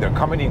good. I mean, they're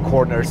coming in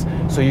corners,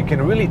 so you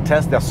can really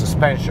test their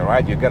suspension,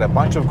 right? You got a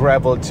bunch of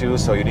gravel too,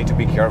 so you need to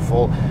be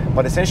careful.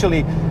 But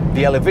essentially,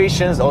 the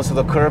elevations, also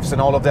the curves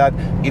and all of that,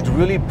 it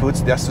really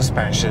puts their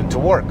suspension to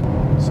work.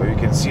 So you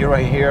can see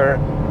right here,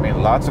 I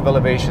mean, lots of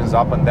elevations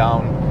up and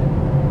down.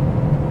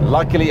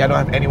 Luckily, I don't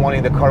have anyone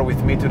in the car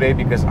with me today,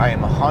 because I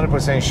am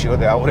 100% sure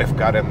that I would have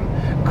gotten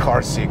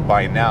car sick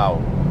by now.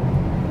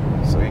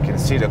 So you can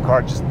see the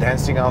car just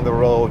dancing on the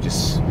road,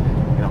 just,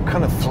 you know,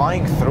 kind of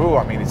flying through.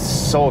 I mean, it's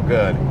so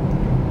good.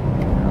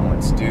 Now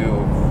let's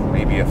do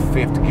maybe a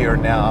 5th gear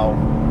now.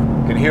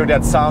 You can hear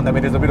that sound. I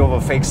mean, there's a bit of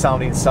a fake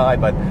sound inside,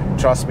 but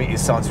trust me, it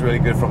sounds really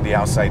good from the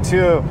outside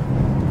too.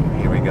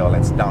 Here we go.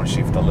 Let's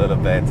downshift a little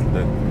bit.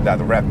 That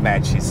rev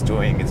match is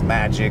doing its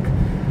magic.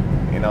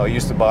 You know, it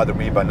used to bother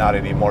me, but not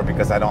anymore,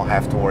 because I don't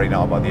have to worry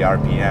now about the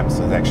RPM,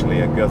 so it's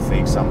actually a good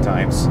thing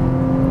sometimes.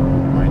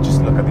 I mean,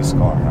 just look at this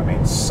car. I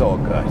mean, so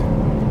good.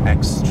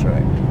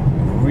 Extra.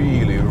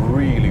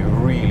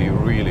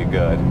 Really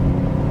good.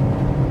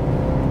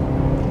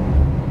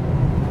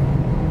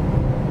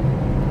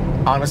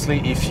 Honestly,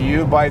 if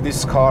you buy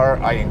this car,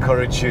 I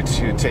encourage you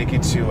to take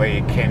it to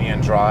a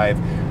canyon drive,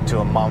 to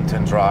a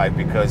mountain drive,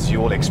 because you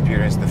will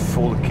experience the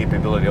full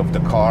capability of the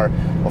car.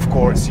 Of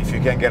course, if you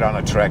can get on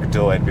a track,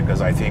 do it,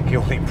 because I think it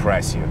will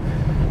impress you.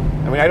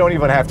 I mean, I don't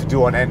even have to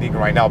do an ending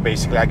right now.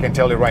 Basically, I can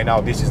tell you right now,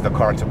 this is the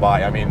car to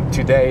buy. I mean,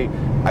 today,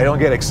 I don't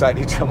get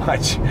excited too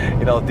much,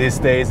 you know, these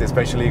days,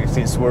 especially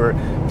since we're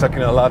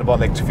talking a lot about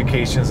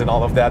electrifications and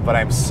all of that, but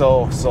I'm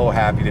so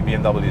happy that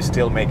BMW is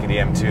still making the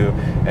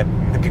M2,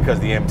 and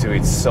because the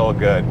M2 is so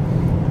good.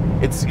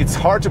 It's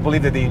hard to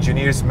believe that the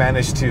engineers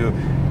managed to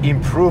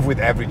improve with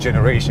every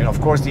generation.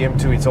 Of course, the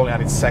M2, it's only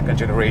on its 2nd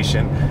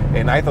generation,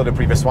 and I thought the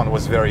previous one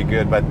was very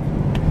good, but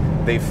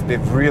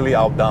they've really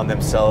outdone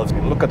themselves.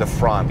 Look at the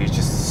front, it's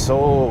just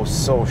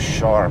so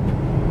sharp.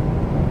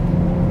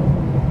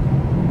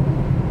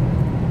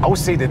 I would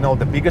say that no,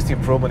 the biggest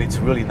improvement, it's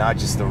really not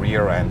just the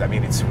rear end. I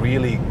mean, it's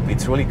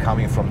really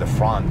coming from the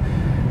front.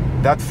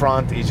 That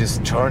front, it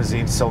just turns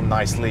in so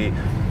nicely.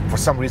 For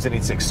some reason,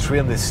 it's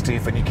extremely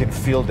stiff, and you can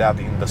feel that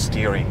in the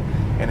steering.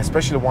 and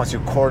especially once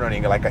you're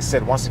cornering, like I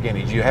said, once again,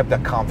 you have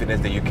that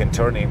confidence that you can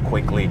turn in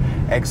quickly,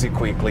 exit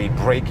quickly,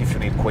 brake if you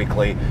need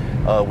quickly,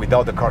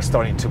 without the car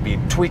starting to be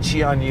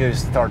twitchy on you,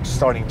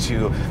 starting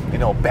to, you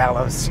know,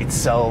 balance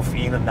itself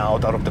in and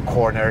out of the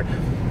corner.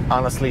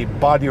 Honestly,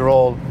 body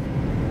roll,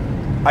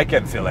 I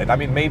can feel it. I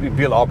mean, maybe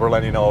Bill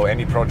Oberlin, you know,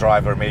 any pro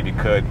driver maybe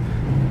could.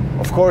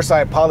 Of course,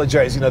 I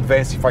apologize in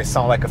advance if I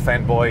sound like a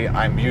fanboy.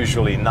 I'm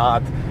usually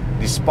not.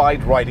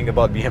 Despite writing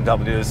about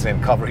BMWs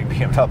and covering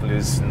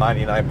BMWs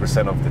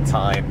 99% of the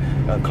time,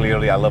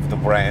 clearly I love the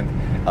brand.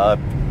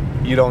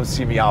 You don't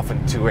see me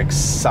often too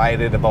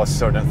excited about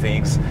certain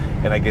things,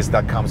 and I guess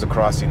that comes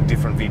across in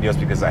different videos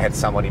because I had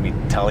somebody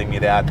telling me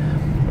that.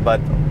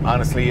 But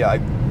honestly,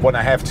 when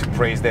I have to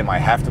praise them, I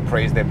have to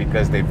praise them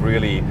because they've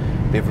really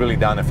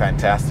done a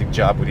fantastic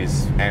job with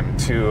this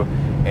M2,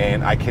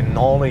 and I can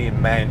only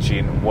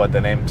imagine what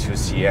an M2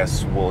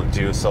 CS will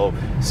do. So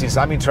since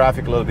I'm in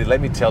traffic a little bit, let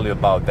me tell you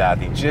about that,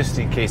 just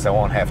in case I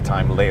won't have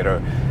time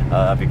later,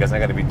 because I'm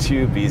going to be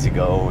too busy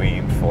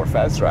going for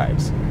fast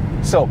drives.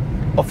 So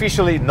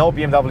officially, no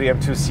BMW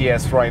M2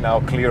 CS right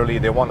now. Clearly,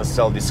 they want to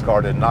sell this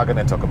car. They're not going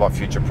to talk about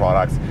future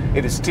products.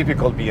 It is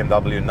typical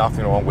BMW,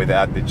 nothing wrong with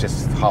that. It's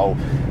just how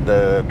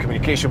the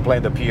communication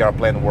plan, the PR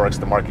plan works,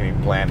 the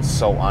marketing plan,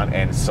 so on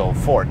and so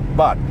forth.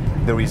 But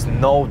there is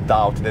no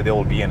doubt that there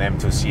will be an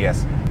M2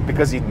 CS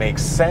because it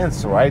makes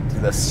sense, right?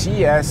 The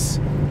CS,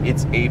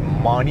 it's a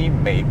money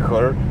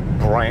maker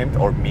brand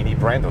or mini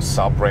brand or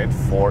sub brand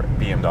for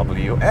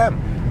BMW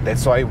M.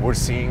 That's why we're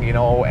seeing, you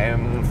know,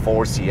 M4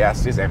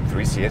 CSs,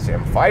 M3 CS,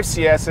 M5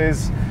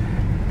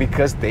 CSs,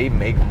 because they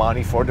make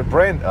money for the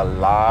brand. A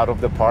lot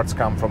of the parts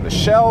come from the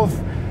shelf.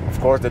 Of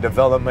course, the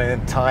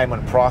development time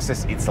and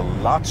process, it's a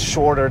lot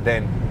shorter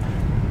than,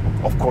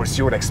 of course,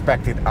 you would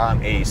expect it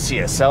on a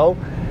CSL.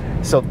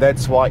 So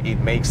that's why it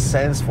makes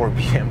sense for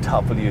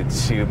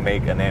BMW to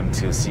make an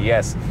M2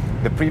 CS.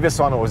 The previous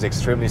one was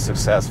extremely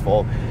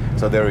successful,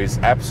 so there is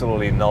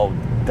absolutely no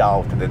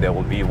doubt that there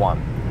will be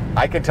one.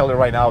 I can tell you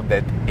right now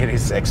that it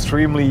is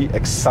extremely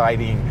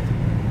exciting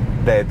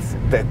that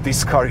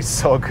this car is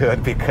so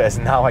good, because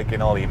now I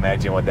can only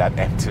imagine what that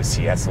M2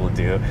 CS will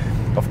do.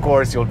 Of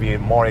course, it will be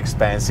more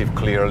expensive,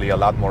 clearly, a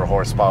lot more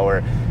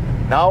horsepower.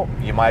 Now,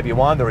 you might be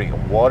wondering,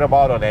 what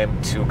about an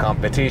M2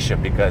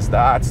 competition? Because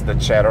that's the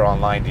chatter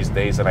online these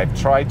days, and I've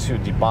tried to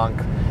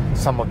debunk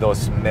some of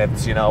those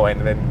myths, you know, and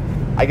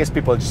then I guess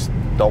people just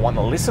don't want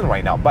to listen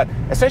right now. But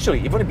essentially,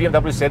 even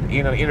BMW said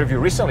in an interview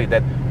recently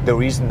that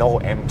there is no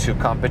M2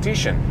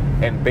 competition.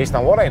 And based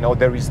on what I know,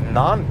 there is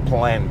none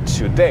planned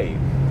today.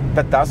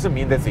 That doesn't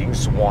mean that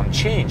things won't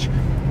change.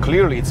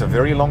 Clearly, it's a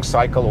very long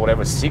cycle,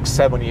 whatever,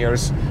 6-7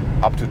 years,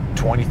 up to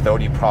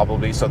 2030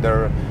 probably. So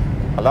there are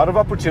a lot of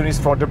opportunities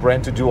for the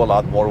brand to do a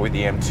lot more with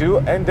the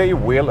M2, and they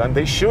will and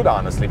they should,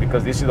 honestly,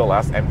 because this is the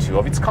last M2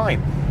 of its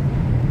kind.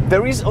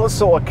 There is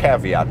also a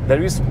caveat.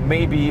 There is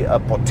maybe a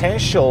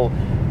potential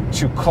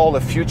to call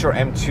a future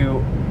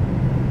M2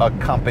 a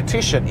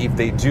competition if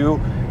they do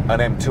an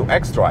M2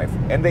 xDrive.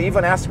 And they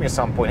even asked me at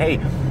some point, hey,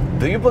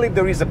 do you believe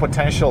there is a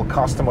potential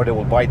customer that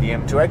will buy the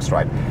M2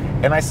 xDrive?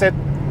 And I said,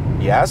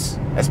 yes,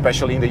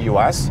 especially in the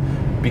US,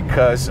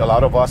 because a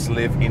lot of us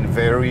live in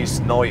very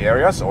snowy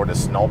areas or the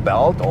snow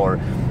belt, or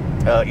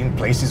in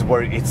places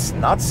where it's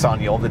not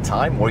sunny all the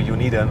time, where you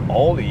need an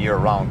all year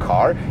round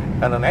car,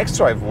 and an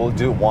xDrive will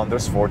do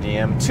wonders for the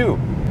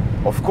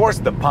M2. Of course,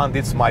 the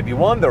pundits might be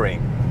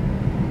wondering,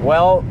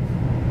 well,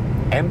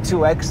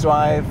 M2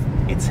 xDrive,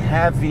 it's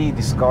heavy,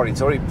 this car,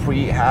 it's already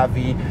pretty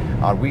heavy.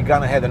 Are we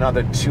gonna add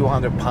another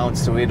 200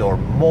 pounds to it or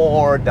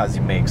more? Does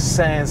it make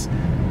sense?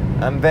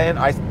 And then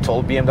I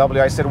told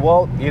BMW, I said,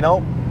 well, you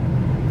know,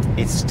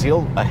 it's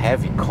still a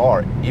heavy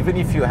car. Even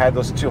if you had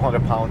those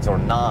 200 pounds or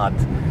not,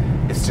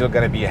 it's still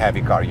gonna be a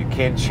heavy car. You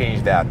can't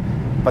change that.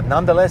 But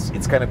nonetheless,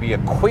 it's gonna be a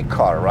quick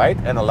car, right?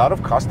 And a lot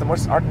of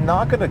customers are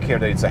not gonna care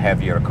that it's a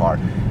heavier car.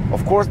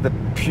 Of course, the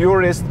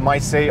purist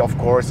might say, of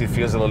course, it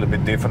feels a little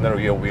bit different than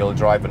rear-wheel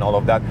drive and all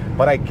of that.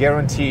 But I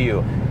guarantee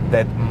you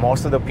that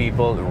most of the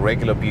people,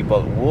 regular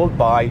people, will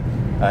buy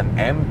an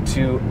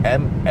M2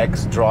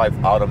 MX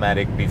Drive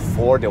automatic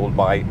before they will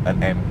buy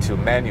an M2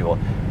 manual.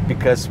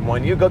 Because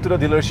when you go to the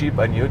dealership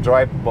and you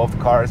drive both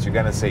cars, you're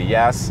gonna say,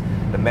 yes,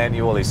 the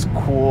manual is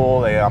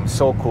cool, I'm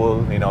so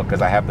cool, you know,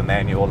 because I have the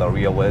manual, a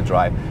rear-wheel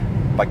drive.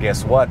 But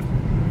guess what?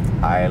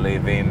 I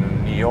live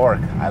in New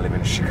York, I live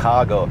in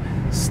Chicago,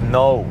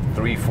 snow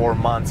 3-4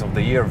 months of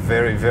the year,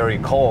 very, very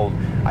cold.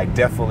 I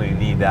definitely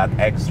need that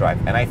xDrive,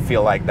 and I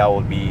feel like that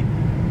will be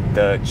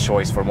the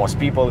choice for most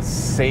people.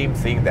 Same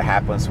thing that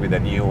happens with the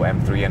new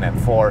M3 and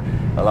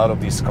M4. A lot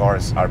of these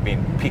cars are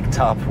being picked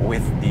up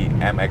with the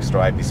MX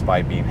Drive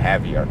despite being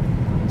heavier.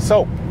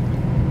 So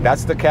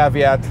that's the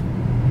caveat.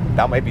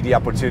 That might be the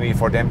opportunity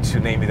for them to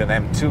name it an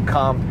M2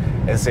 Comp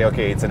and say,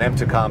 okay, it's an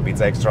M2 Comp,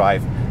 it's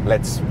xDrive,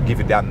 let's give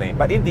it that name.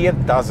 But in the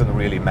end, it doesn't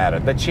really matter.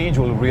 The change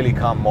will really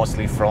come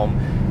mostly from,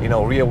 you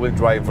know, rear-wheel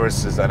drive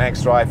versus an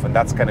xDrive, and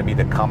that's gonna be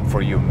the comp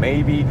for you,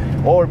 maybe.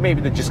 Or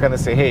maybe they're just gonna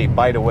say, hey,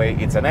 by the way,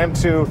 it's an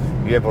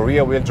M2, you have a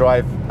rear-wheel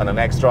drive and an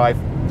xDrive,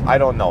 I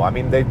don't know. I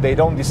mean, they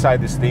don't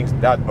decide these things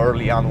that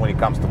early on when it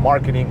comes to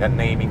marketing and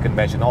naming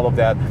convention, all of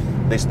that.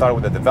 They start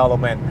with the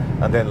development,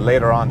 and then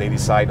later on they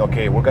decide,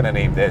 okay, we're gonna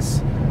name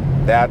this,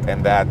 that,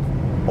 and that,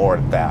 or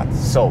that.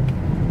 So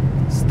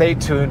stay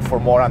tuned for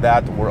more on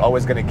that. We're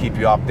always gonna keep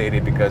you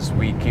updated because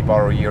we keep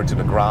our ear to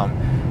the ground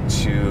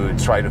to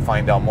try to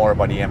find out more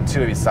about the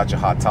M2. It's such a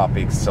hot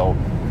topic. So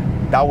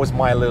that was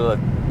my little,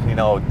 you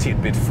know,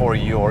 tidbit for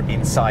your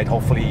insight.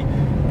 Hopefully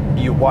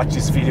you watch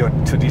this video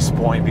to this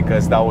point,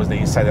 because that was the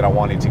insight that I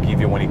wanted to give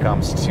you when it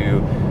comes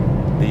to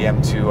the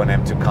M2 and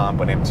M2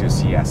 Comp and M2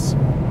 CS.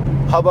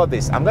 How about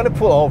this? I'm gonna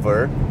pull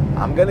over.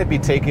 I'm gonna be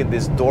taking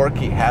this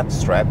dorky hat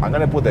strap. I'm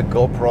gonna put the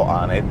GoPro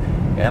on it,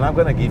 and I'm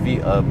gonna give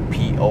you a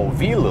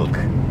POV look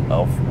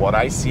of what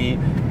I see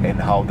and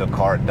how the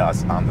car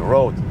does on the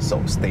road.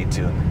 So stay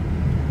tuned.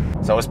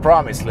 So as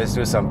promised, let's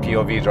do some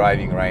POV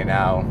driving right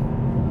now.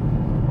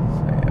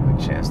 So I have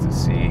a chance to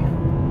see.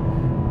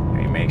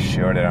 Let me make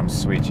sure that I'm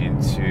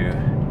switching to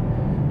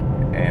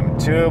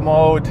M2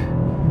 mode.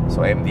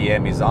 So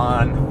MDM is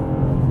on.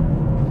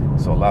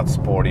 So a lot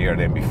sportier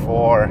than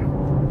before.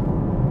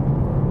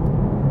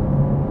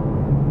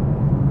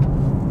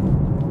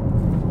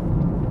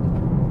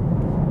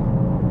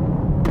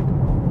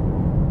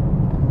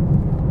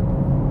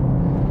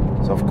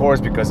 So of course,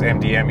 because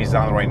MDM is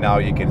on right now,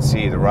 you can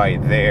see it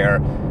right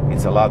there.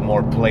 It's a lot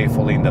more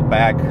playful in the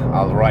back.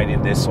 I'll ride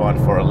in this one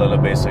for a little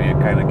bit so you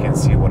kind of can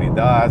see what it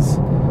does.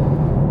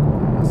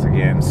 Once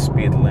again,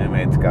 speed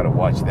limit, gotta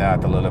watch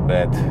that a little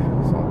bit.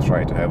 So I'll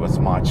try to have as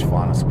much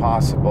fun as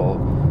possible.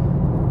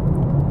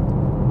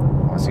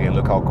 Once again,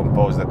 look how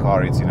composed the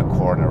car is in a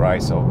corner,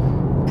 right? So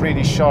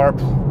pretty sharp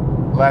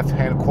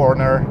left-hand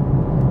corner.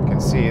 You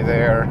can see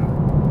there,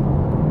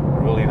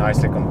 really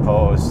nicely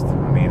composed.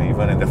 I mean,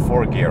 even in the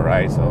 4th gear,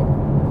 right? So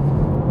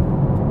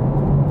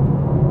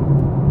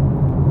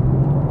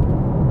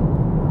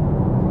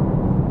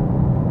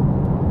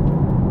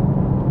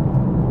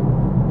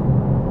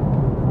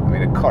I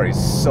mean, the car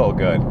is so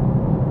good.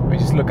 I mean,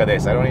 just look at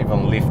this. I don't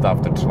even lift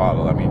off the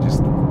throttle. I mean,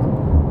 just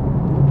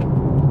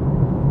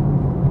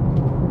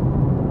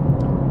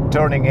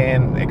turning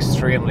in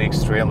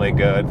extremely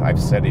good. I've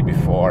said it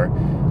before,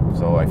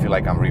 so I feel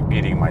like I'm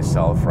repeating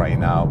myself right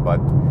now, but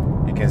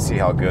you can see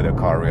how good the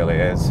car really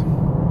is.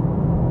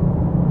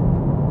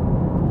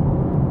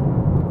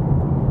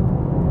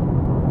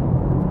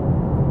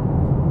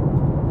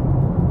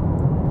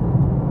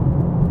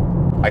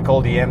 I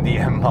call the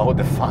MDM mode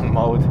the fun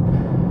mode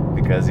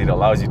because it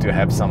allows you to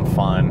have some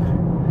fun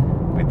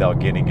without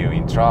getting you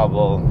in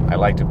trouble. I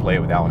like to play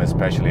with that one,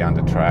 especially on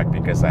the track,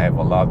 because I have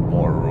a lot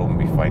more room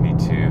if I need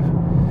to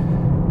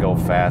go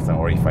fast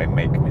or if I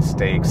make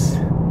mistakes.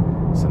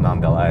 So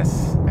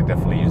nonetheless, I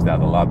definitely use that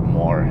a lot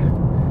more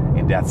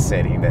in that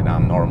setting than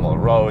on normal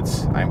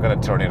roads. I'm gonna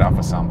turn it off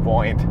at some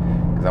point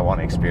because I want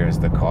to experience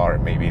the car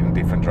maybe in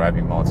different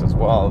driving modes as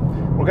well.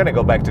 We're gonna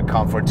go back to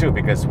comfort too,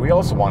 because we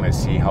also want to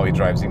see how it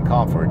drives in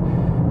comfort.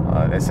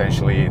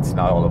 Essentially, it's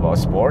not all about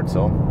sport,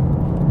 so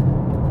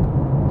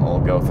we'll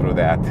go through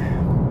that.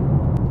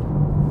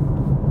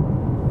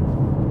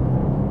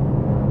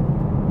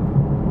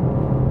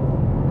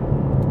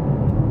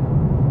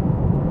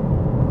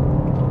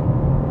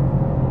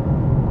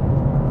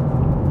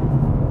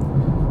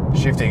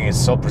 Shifting is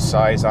so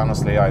precise,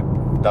 honestly,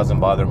 it doesn't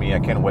bother me. I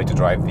can't wait to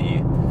drive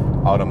the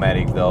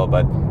automatic though,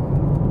 but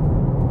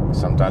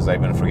sometimes I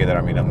even forget that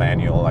I'm in a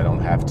manual. I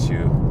don't have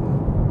to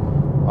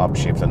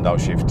upshift and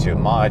downshift too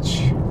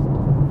much.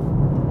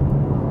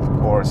 Of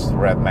course,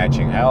 red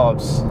matching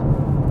helps.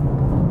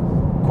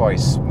 Quite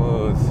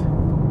smooth.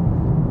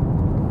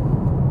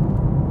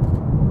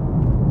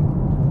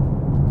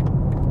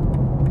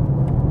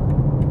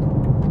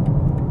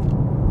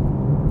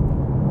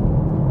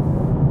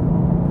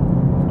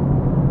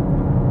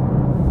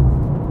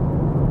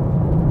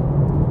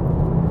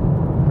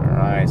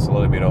 Alright, it's a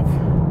little bit of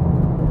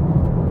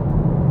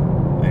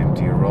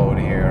empty road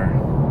here.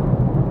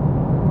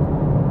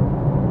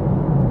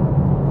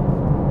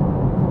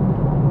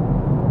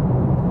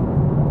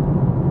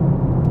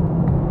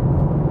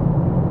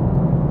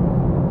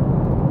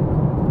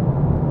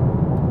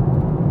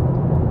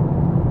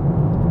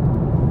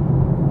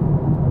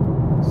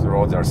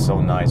 Roads are so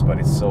nice, but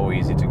it's so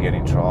easy to get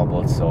in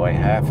trouble, so I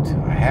have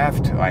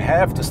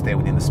to stay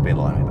within the speed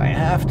limit. I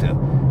have to.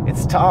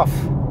 It's tough.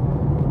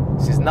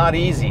 This is not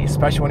easy,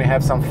 especially when you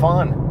have some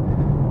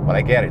fun. But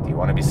I get it. You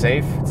want to be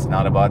safe. It's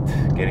not about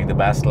getting the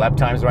best lap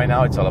times right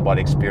now. It's all about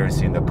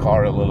experiencing the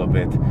car a little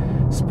bit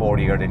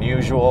sportier than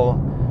usual.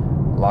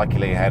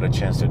 Luckily, I had a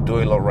chance to do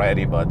it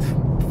already, but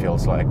it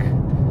feels like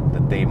the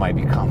day might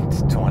be coming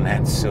to an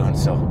end soon,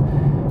 so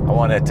I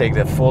want to take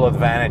the full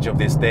advantage of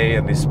this day,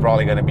 and this is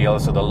probably going to be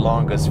also the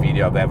longest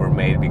video I've ever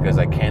made because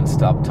I can't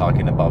stop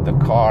talking about the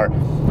car.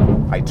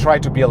 I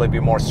tried to be a little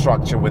bit more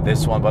structured with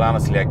this one, but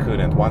honestly I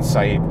couldn't. Once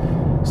I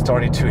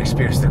started to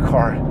experience the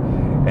car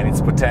and its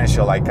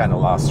potential, I kind of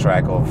lost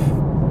track of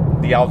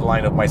the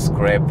outline of my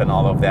script and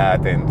all of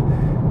that,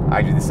 and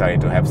I just decided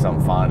to have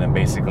some fun and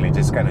basically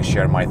just kind of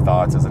share my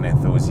thoughts as an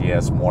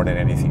enthusiast more than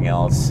anything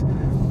else.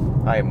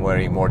 I am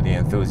wearing more the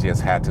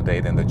enthusiast hat today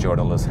than the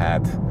journalist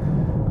hat.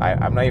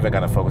 I'm not even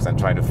going to focus on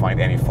trying to find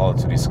any fault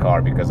to this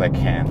car because I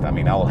can't. I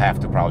mean, I will have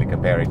to probably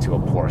compare it to a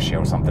Porsche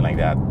or something like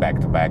that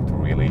back to back to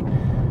really,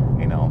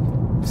 you know,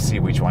 see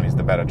which one is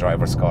the better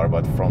driver's car.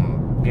 But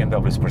from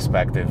BMW's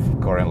perspective,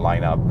 current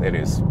lineup, it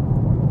is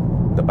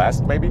the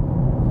best maybe.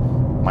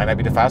 Might not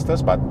be the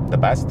fastest, but the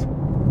best.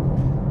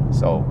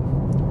 So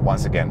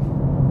once again,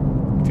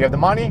 if you have the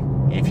money,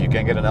 if you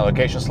can get an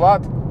allocation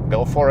slot,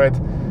 go for it.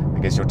 I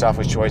guess your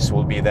toughest choice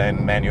will be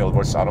then manual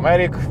versus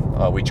automatic,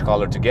 which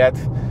color to get.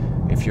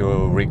 If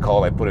you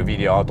recall, I put a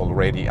video out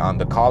already on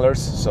the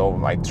colors, so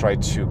I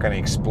tried to kind of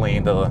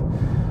explain the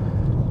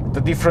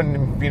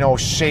different, you know,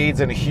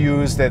 shades and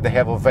hues that they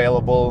have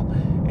available.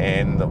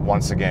 And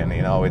once again,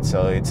 you know, it's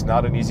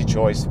not an easy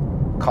choice.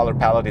 Color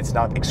palette, it's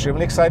not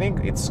extremely exciting.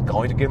 It's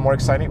going to get more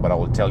exciting, but I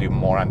will tell you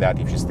more on that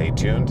if you stay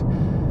tuned.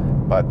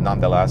 But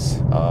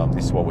nonetheless,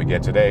 this is what we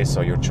get today.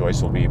 So your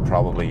choice will be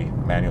probably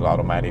manual,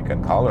 automatic,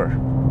 and color.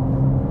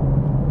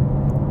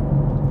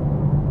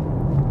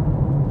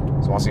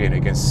 So once again,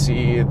 you can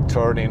see it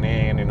turning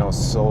in, you know,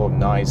 so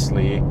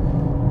nicely,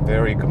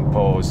 very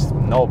composed,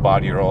 no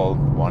body roll.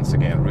 Once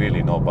again,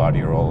 really no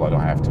body roll. I don't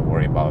have to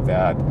worry about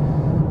that.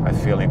 I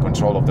feel in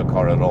control of the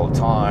car at all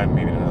time,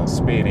 even, you know,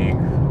 speeding,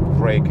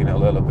 braking a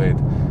little bit.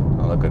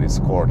 Now look at this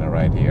corner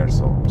right here.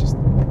 So just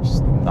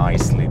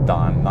nicely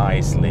done,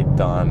 nicely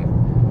done.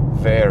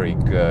 Very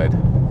good,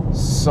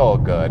 so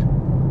good.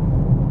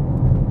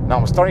 Now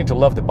I'm starting to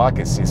love the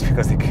bucket seats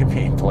because they keep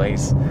me in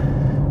place.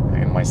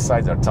 And my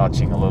sides are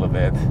touching a little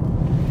bit,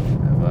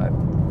 but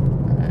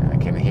I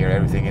can hear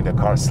everything in the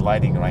car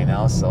sliding right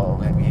now, so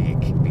I mean,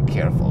 be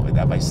careful with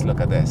that. But just look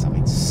at this. I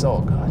mean,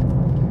 so good.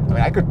 I mean,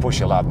 I could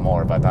push a lot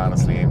more, but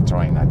honestly, I'm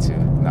trying not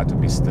to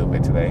be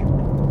stupid today.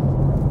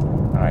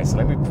 All right, so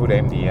let me put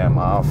MDM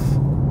off.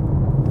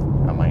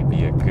 That might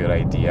be a good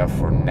idea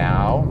for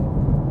now.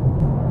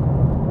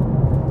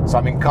 So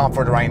I'm in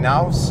comfort right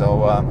now,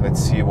 so let's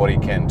see what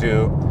it can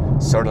do.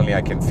 Certainly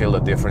I can feel the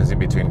difference in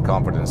between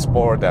comfort and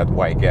sport. That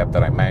wide gap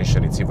that I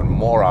mentioned, it's even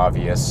more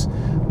obvious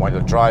when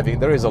you're driving.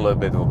 There is a little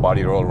bit of a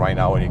body roll right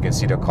now, and you can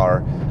see the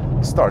car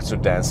starts to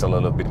dance a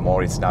little bit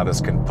more. It's not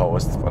as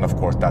composed, and of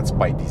course that's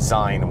by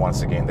design.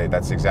 Once again,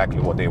 that's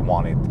exactly what they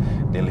wanted.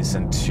 They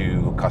listened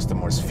to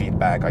customers'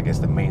 feedback. I guess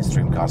the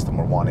mainstream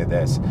customer wanted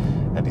this,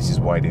 and this is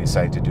why they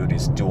decided to do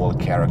this dual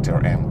character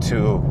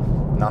M2.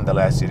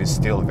 Nonetheless, it is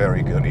still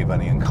very good, even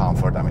in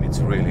comfort. I mean, it's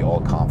really all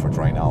comfort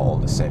right now, all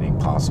the setting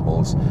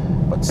possibles,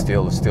 but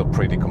still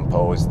pretty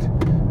composed.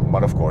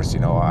 But of course, you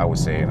know, I would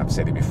say, and I've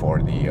said it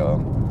before,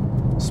 the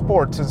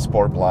Sport and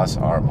Sport Plus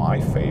are my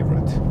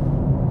favorite.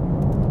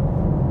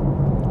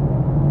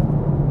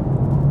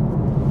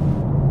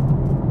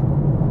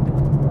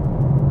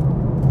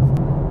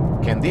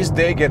 Can this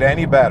day get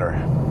any better?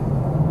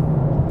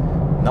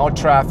 No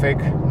traffic,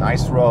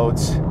 nice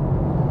roads,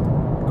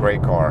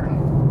 great car.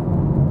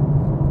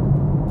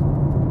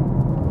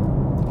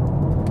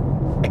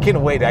 I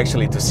can't wait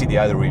actually to see the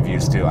other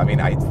reviews too. I mean,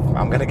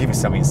 I'm gonna give you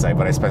some insight,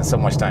 but I spent so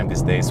much time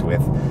these days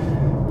with,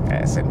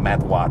 as I said, Matt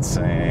Watts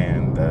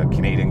and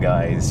Canadian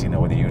guys, you know,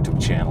 with the YouTube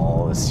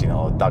channels. You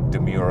know, Doug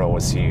DeMuro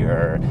was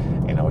here,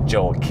 you know,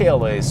 Joe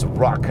Killis,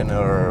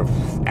 Rockener,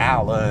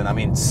 Alan. I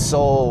mean,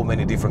 so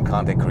many different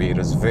content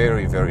creators,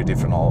 very, very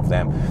different, all of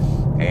them.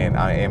 And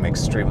I am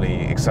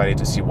extremely excited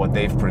to see what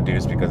they've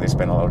produced because they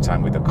spend a lot of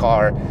time with the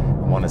car.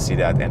 I want to see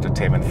that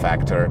entertainment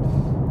factor.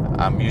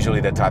 I'm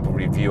usually the type of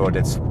reviewer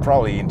that's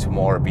probably into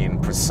more being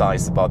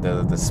precise about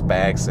the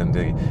specs and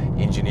the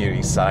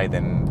engineering side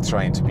than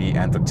trying to be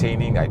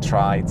entertaining. I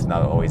try, it's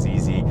not always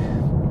easy,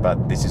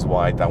 but this is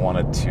why I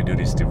wanted to do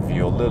this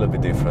review a little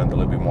bit different, a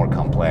little bit more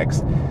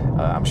complex.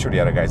 I'm sure the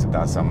other guys have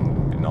done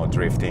some, you know,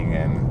 drifting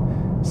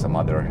and some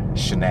other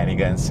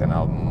shenanigans, and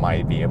I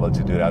might be able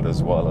to do that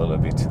as well a little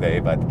bit today,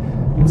 but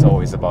it's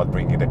always about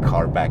bringing the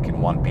car back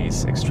in one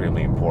piece,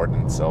 extremely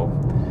important. So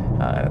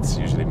that's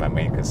usually my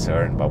main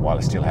concern, but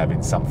while still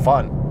having some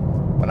fun.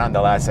 But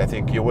nonetheless, I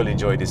think you will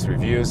enjoy these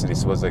reviews.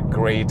 This was a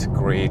great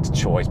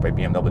choice by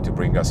BMW to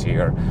bring us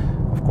here,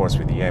 of course,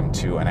 with the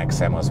M2 and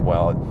XM as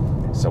well.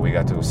 So we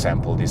got to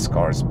sample these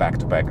cars back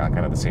to back on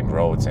kind of the same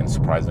roads, and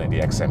surprisingly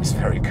the XM is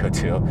very good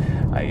too,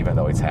 even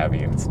though it's heavy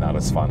and it's not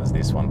as fun as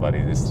this one, but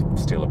it is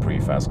still a pretty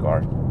fast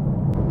car.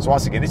 So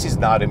once again, this is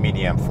not a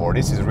mini M4.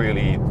 This is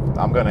really,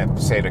 I'm gonna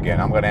say it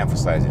again, I'm gonna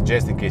emphasize it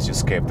just in case you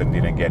skipped and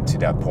didn't get to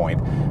that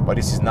point. But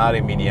this is not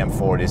a mini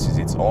M4. This is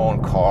its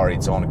own car,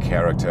 its own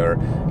character.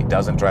 It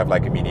doesn't drive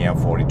like a mini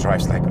M4. It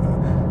drives like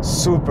a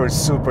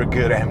super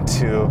good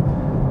M2.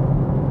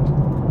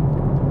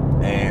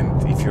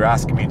 And if you're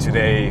asking me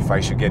today if I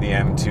should get the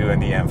M2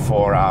 and the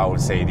M4, I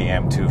would say the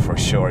M2 for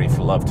sure. If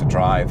you love to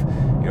drive,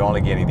 you're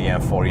only getting the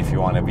M4 if you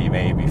want to be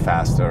maybe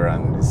faster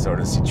in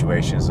certain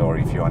situations, or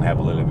if you want to have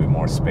a little bit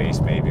more space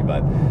maybe.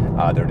 But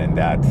other than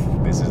that,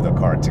 this is the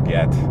car to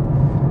get.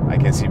 I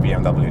can see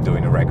BMW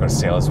doing the record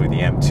sales with the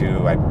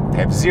M2. I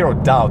have zero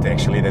doubt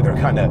actually that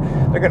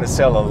they're gonna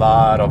sell a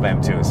lot of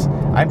M2s.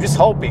 I'm just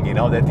hoping, you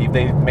know, that if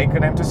they make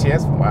an M2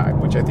 CS,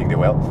 which I think they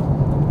will,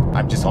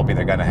 I'm just hoping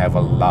they're gonna have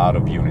a lot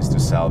of units to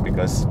sell,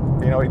 because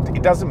you know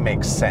it doesn't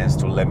make sense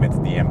to limit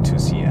the M2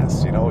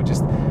 CS. You know,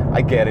 just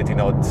I get it. You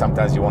know,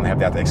 sometimes you won't have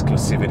that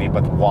exclusivity,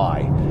 but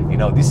why? You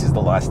know, this is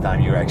the last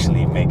time you're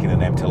actually making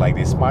an M2 like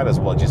this. Might as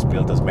well just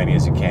build as many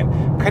as you can.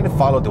 Kind of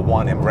follow the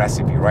 1M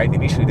recipe, right?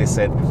 Initially they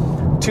said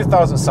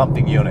 2,000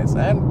 something units,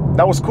 and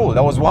that was cool.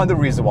 That was one of the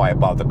reasons why I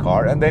bought the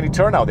car. And then it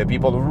turned out that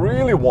people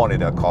really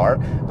wanted a car.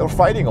 They were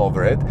fighting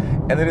over it,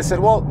 and then they said,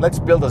 well, let's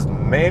build as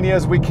many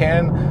as we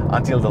can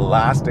until the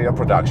last day of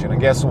production.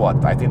 And guess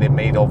what? I think they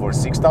made over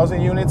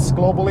 6,000 units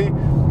globally,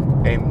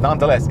 and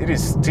nonetheless it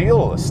is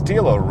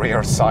still a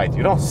rare sight.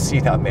 You don't see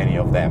that many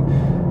of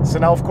them. So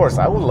now, of course,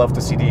 I would love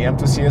to see the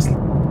M2 CS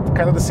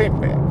kind of the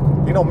same,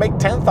 you know, make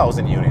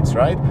 10,000 units,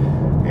 right?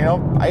 You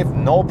know, I have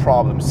no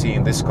problem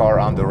seeing this car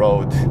on the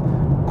road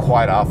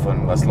quite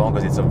often, as long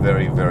as it's a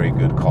very, very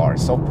good car.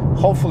 So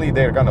hopefully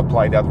they're gonna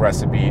apply that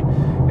recipe,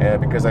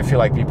 because I feel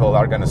like people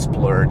are gonna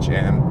splurge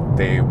and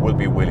they will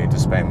be willing to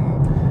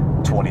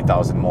spend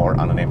 20,000 more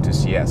on an M2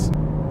 CS.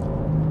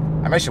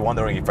 I'm actually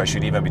wondering if I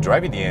should even be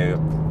driving the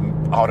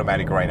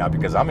automatic right now,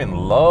 because I'm in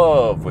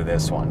love with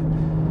this one.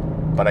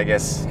 But I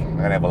guess I'm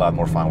gonna have a lot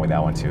more fun with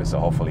that one too, so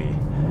hopefully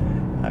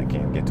I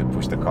can get to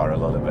push the car a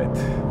little bit.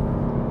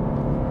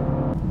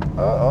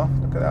 Uh-oh,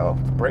 look at that. Oh,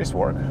 the brakes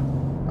work.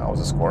 That was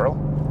a squirrel.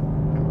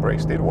 And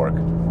brakes did work.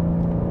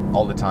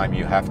 All the time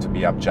you have to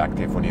be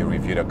objective when you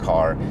review the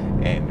car,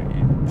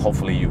 and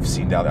hopefully you've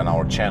seen that on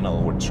our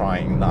channel. We're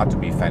trying not to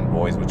be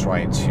fanboys. We're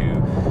trying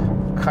to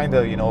kind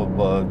of, you know,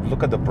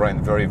 look at the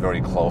brand very,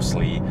 very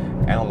closely,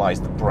 analyze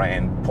the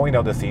brand, point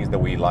out the things that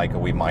we like or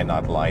we might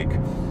not like.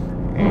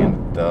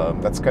 And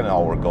that's kind of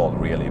our goal,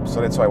 really.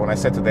 So that's why when I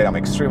said today I'm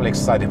extremely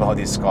excited about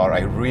this car,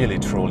 I really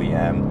truly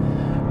am,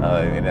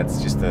 and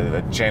that's just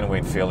a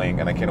genuine feeling,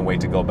 and I can't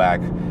wait to go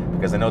back,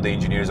 because I know the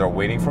engineers are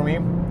waiting for me.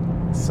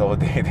 So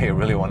they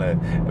really want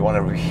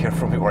to hear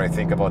from me what I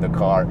think about the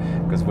car,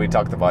 because we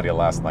talked about it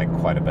last night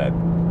quite a bit.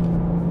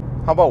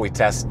 How about we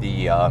test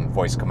the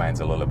voice commands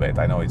a little bit?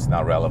 I know it's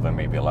not relevant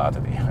maybe a lot to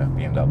the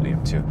BMW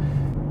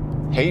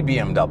M2. Hey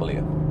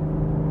BMW,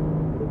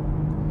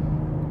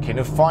 can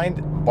you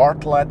find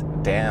Bartlett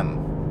Dam?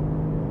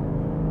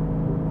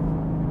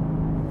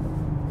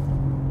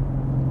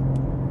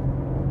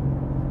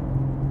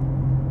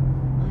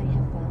 I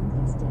have found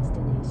these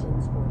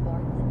destinations for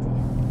Bartlett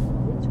Dam.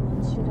 Which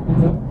ones should I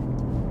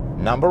select?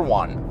 Number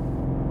 1.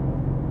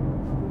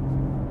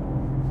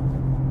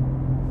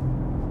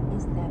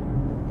 Is that our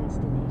good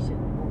destination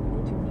or an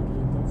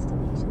intermediate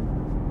destination?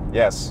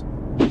 Yes.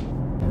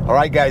 All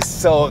right, guys,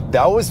 so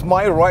that was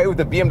my ride with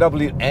the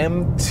BMW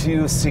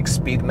M2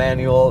 6-speed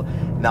manual.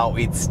 Now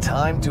it's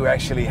time to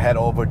actually head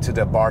over to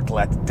the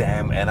Bartlett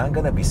Dam, and I'm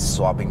gonna be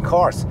swapping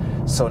cars.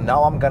 So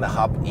now I'm gonna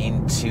hop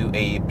into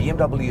a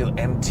BMW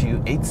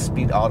M2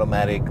 8-speed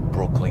automatic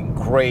Brooklyn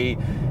Gray,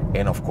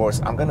 and of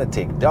course I'm gonna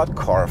take that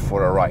car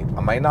for a ride.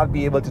 I might not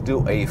be able to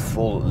do a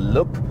full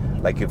loop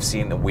like you've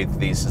seen with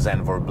this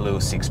Zenvor Blue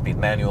 6-speed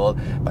manual,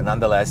 but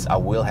nonetheless I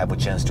will have a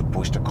chance to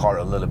push the car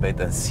a little bit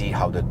and see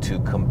how the two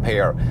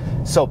compare.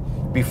 So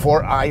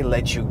before I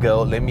let you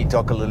go, let me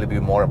talk a little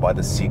bit more about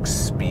the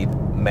 6-speed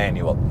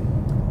manual.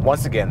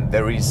 Once again,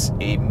 there is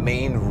a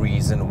main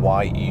reason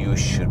why you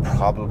should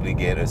probably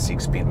get a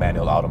 6-speed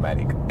manual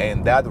automatic,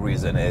 and that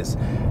reason is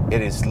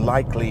it is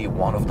likely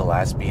one of the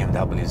last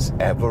BMWs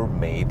ever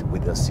made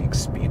with a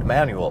 6-speed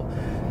manual.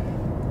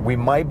 We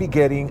might be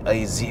getting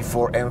a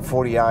Z4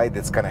 M40i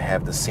that's gonna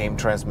have the same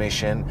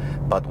transmission,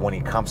 but when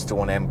it comes to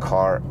an M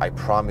car, I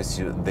promise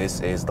you this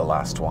is the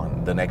last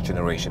one. The next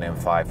generation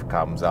M5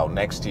 comes out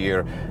next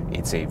year.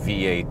 It's a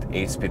V8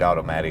 8-speed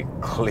automatic,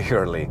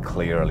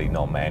 clearly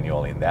no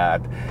manual in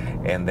that.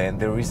 And then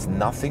there is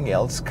nothing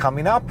else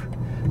coming up.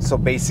 So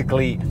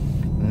basically,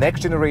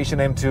 next generation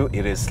M2,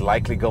 it is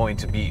likely going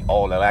to be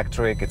all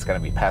electric. It's going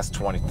to be past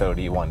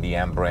 2031, the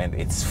M brand.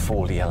 It's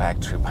fully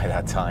electric by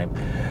that time.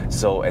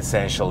 So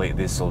essentially,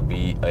 this will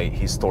be a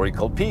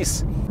historical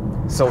piece.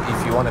 So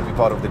if you want to be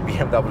part of the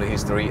BMW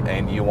history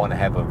and you want to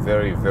have a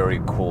very, very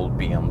cool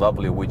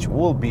BMW, which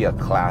will be a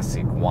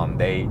classic one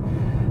day,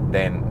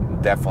 then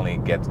definitely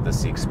get the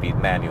 6-speed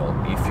manual.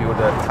 If you're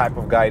the type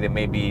of guy that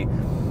maybe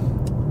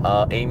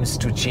aims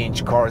to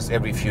change cars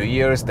every few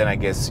years, then I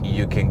guess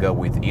you can go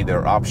with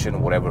either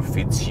option, whatever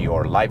fits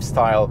your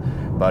lifestyle.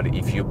 But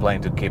if you plan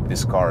to keep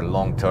this car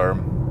long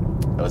term,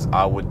 as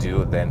I would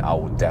do, then I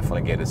would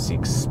definitely get a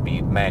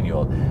 6-speed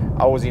manual.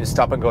 I was in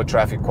stop and go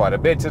traffic quite a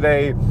bit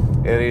today.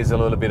 It is a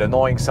little bit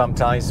annoying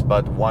sometimes,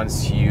 but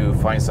once you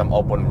find some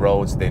open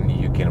roads, then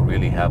you can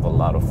really have a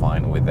lot of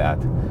fun with that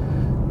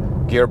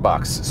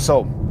gearbox.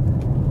 So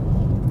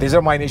these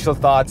are my initial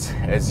thoughts.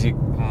 As you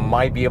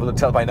might be able to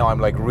tell by now, I'm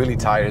like really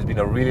tired. It's been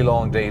a really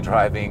long day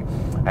driving.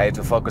 I had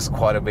to focus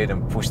quite a bit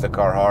and push the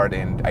car hard,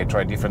 and I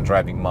tried different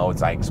driving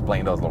modes. I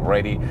explained those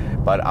already,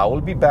 but I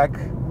will be back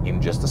in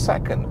just a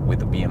second with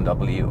the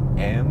BMW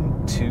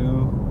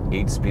M2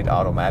 8-speed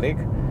automatic.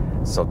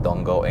 So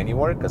don't go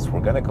anywhere, because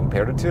we're gonna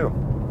compare the two.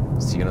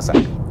 See you in a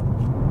second.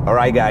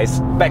 Alright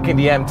guys, back in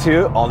the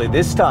M2, only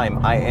this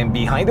time I am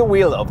behind the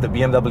wheel of the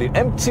BMW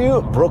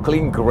M2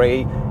 Brooklyn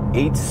Grey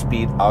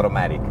 8-speed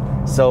automatic.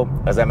 So,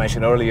 as I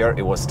mentioned earlier,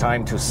 it was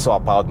time to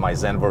swap out my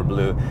Zenvor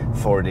Blue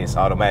for this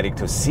automatic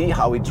to see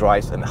how it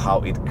drives and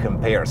how it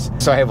compares.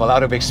 So I have a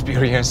lot of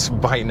experience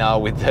by now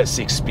with the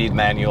 6-speed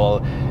manual,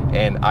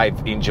 and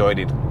I've enjoyed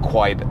it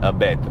quite a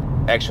bit.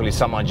 Actually,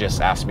 someone just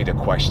asked me the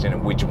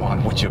question, which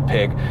one would you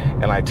pick?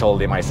 And I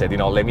told him, I said, you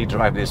know, let me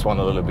drive this one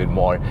a little bit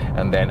more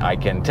and then I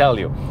can tell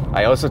you.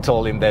 I also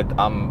told him that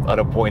I'm at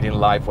a point in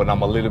life when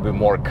I'm a little bit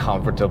more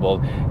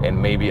comfortable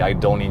and maybe I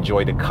don't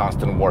enjoy the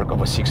constant work of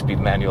a 6-speed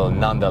manual.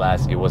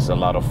 Nonetheless, it was a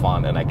lot of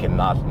fun and I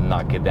cannot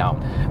knock it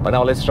down. But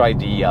now let's try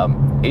the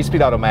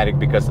 8-speed automatic,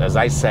 because as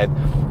I said,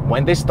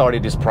 when they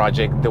started this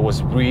project, there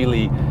was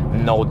really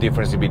no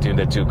difference between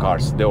the two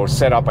cars. They were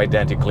set up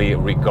identically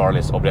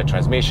regardless of their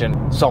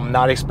transmission. So I'm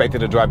not expecting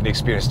the driving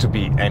experience to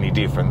be any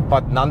different.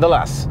 But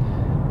nonetheless,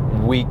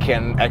 we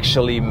can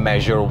actually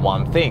measure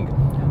one thing: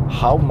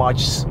 how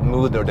much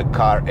smoother the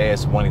car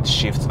is when it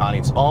shifts on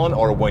its own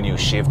or when you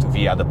shift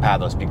via the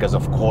paddles. Because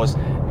of course,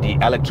 the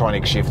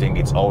electronic shifting,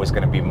 it's always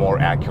going to be more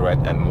accurate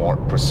and more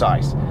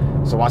precise.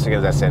 So once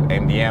again, as I said,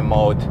 MDM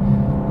mode.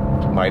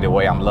 By the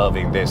way, I'm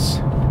loving this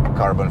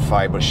carbon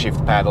fiber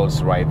shift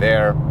paddles right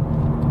there.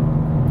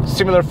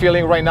 Similar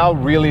feeling right now,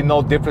 really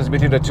no difference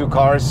between the two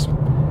cars.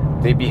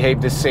 They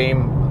behave the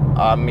same.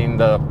 I'm in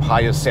the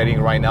highest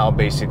setting right now,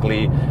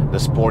 basically the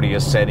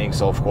sportiest setting,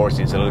 so of course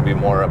it's a little bit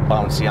more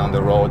bouncy on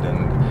the road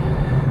and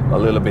a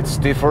little bit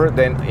stiffer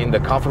than in the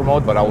comfort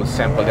mode, but I will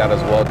sample that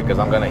as well because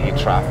I'm gonna hit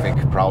traffic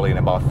probably in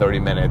about 30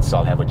 minutes.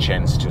 I'll have a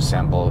chance to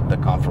sample the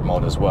comfort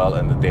mode as well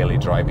and the daily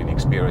driving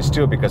experience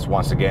too, because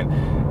once again,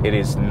 it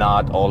is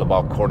not all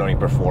about cornering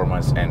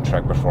performance and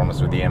track performance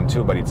with the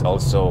M2, but it's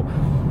also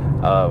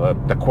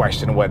the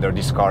question whether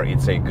this car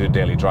is a good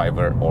daily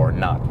driver or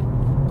not.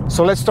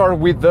 So let's start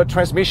with the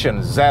transmission.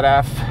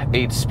 ZF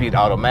 8-speed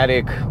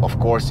automatic. Of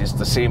course, it's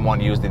the same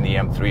one used in the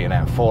M3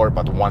 and M4,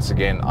 but once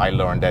again, I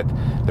learned that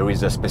there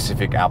is a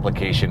specific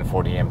application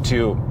for the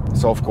M2.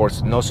 So of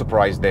course, no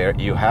surprise there.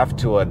 You have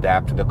to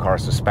adapt the car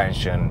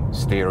suspension,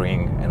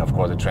 steering, and of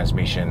course the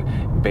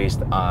transmission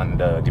based on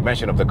the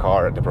dimension of the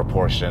car, the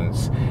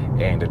proportions,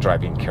 and the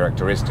driving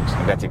characteristics.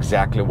 And that's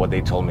exactly what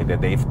they told me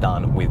that they've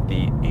done with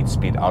the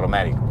 8-speed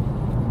automatic.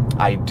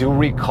 I do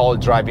recall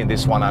driving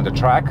this one on the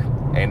track,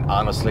 and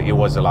honestly it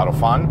was a lot of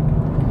fun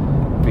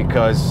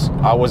because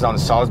I was on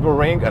Salzburg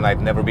Ring and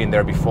I've never been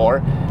there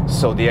before.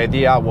 So the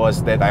idea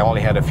was that I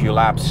only had a few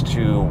laps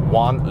to,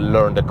 one,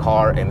 learn the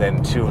car, and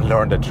then two,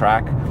 learn the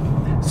track.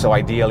 So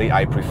ideally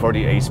I prefer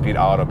the 8-speed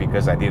auto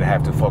because I didn't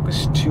have to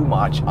focus too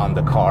much on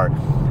the car.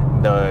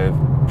 The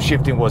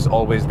shifting was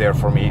always there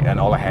for me, and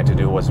all I had to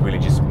do was really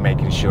just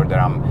making sure that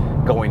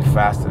I'm going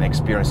fast and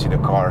experiencing the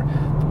car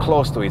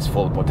close to its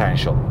full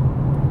potential.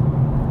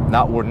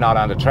 Now, we're not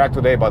on the track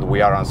today, but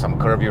we are on some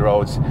curvy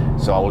roads,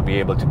 so I will be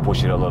able to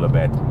push it a little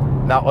bit.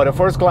 Now, at a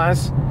first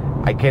glance,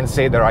 I can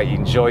say that I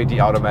enjoy the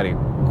automatic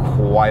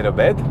quite a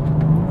bit.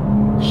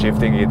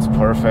 Shifting, it's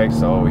perfect.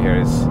 So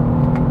here's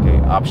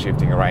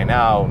upshifting right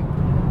now.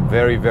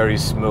 Very, very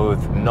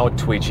smooth, no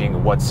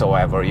twitching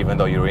whatsoever, even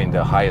though you're in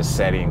the highest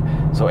setting.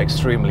 So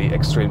extremely,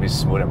 extremely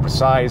smooth and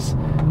precise.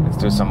 Let's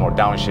do some more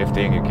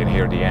downshifting. You can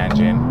hear the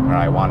engine. All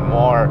right, one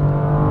more.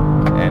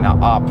 And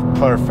now up,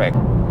 perfect.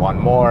 One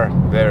more,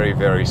 very,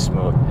 very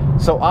smooth.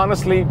 So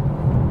honestly,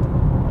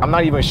 I'm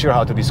not even sure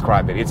how to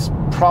describe it. It's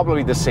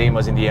probably the same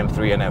as in the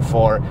M3 and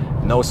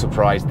M4. No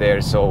surprise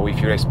there. So if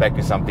you're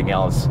expecting something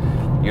else,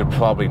 you're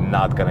probably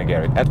not gonna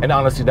get it. And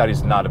honestly, that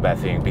is not a bad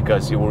thing,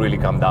 because it will really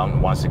come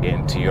down once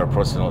again to your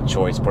personal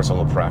choice,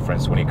 personal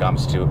preference when it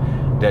comes to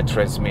the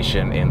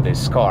transmission in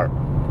this car.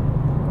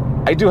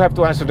 I do have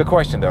to answer the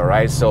question though,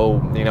 right?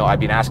 So, you know, I've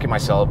been asking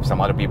myself,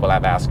 some other people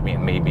have asked me,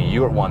 and maybe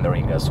you're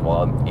wondering as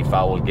well, if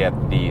I will get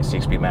the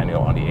 6-speed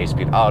manual on the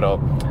 8-speed auto.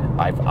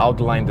 I've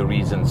outlined the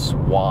reasons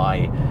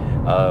why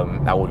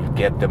I would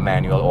get the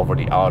manual over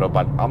the auto,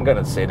 but I'm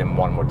gonna say them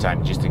one more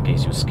time just in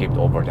case you skipped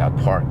over that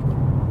part.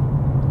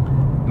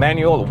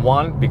 Manual,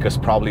 one, because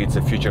probably it's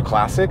a future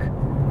classic.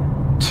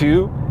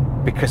 Two,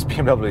 because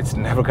BMW is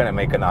never going to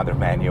make another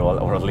manual,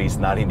 or at least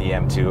not in the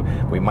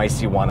M2. We might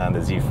see one on the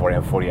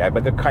Z4 M40i,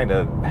 but they're kind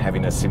of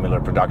having a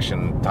similar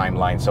production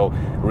timeline. So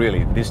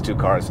really, these two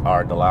cars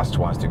are the last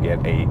ones to get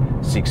a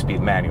 6-speed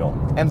manual.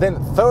 And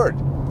then third,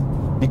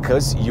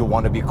 because you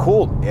want to be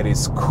cool. It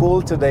is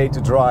cool today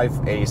to drive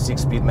a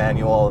 6-speed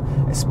manual,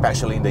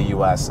 especially in the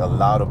US. A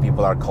lot of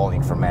people are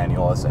calling for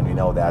manuals, and we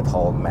know that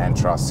whole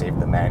mantra, save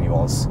the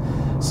manuals.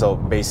 So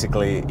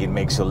basically it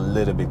makes you a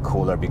little bit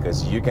cooler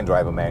because you can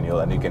drive a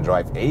manual and you can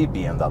drive a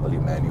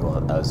BMW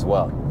manual as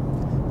well.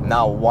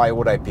 Now, why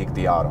would I pick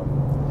the auto?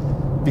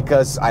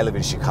 Because I live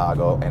in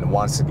Chicago, and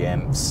once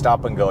again,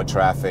 stop and go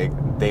traffic,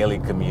 daily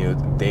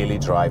commute, daily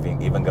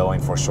driving, even going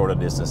for shorter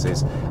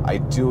distances, I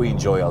do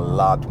enjoy a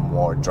lot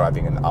more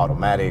driving an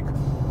automatic.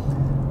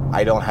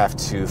 I don't have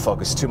to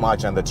focus too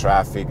much on the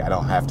traffic. I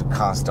don't have to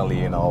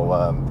constantly,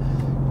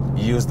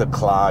 use the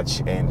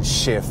clutch and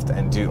shift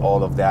and do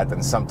all of that,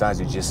 and sometimes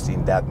you're just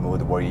in that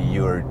mood where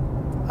you're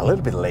a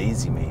little bit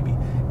lazy maybe,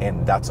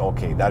 and that's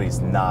okay. That is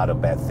not a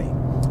bad thing.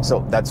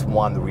 So that's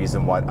one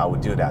reason why I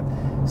would do that.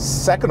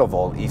 Second of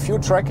all, if you're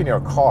tracking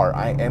your car,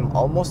 I am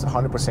almost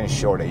 100%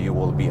 sure that you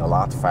will be a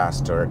lot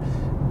faster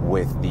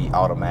with the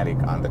automatic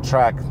on the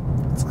track.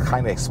 It's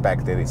kind of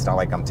expected. It's not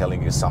like I'm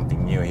telling you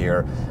something new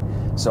here.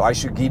 So I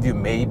should give you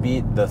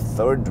maybe the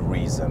third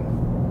reason.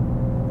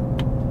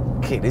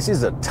 Okay, this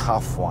is a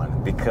tough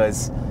one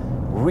because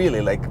really,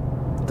 like,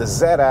 the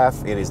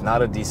ZF, it is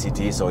not a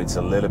DCT, so it's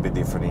a little bit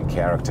different in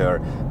character,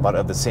 but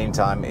at the same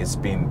time, it's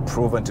been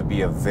proven to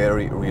be a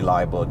very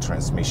reliable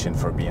transmission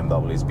for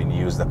BMW. It's been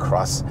used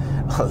across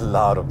a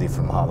lot of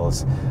different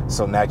models,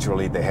 so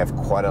naturally they have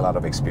quite a lot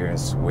of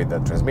experience with the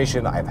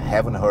transmission. I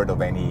haven't heard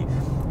of any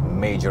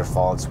major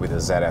faults with the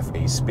ZF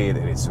 8-speed.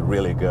 It is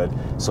really good.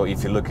 So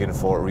if you're looking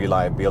for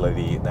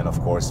reliability, then of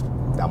course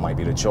that might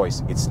be the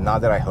choice. It's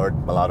not that I heard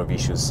a lot of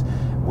issues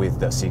with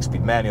the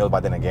 6-speed manual,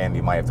 but then again,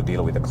 you might have to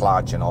deal with the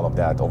clutch and all of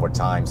that over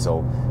time.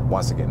 So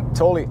once again,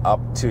 totally up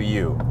to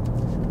you.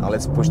 Now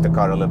let's push the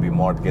car a little bit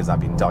more because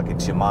I've been talking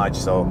too much.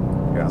 So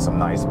here are some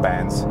nice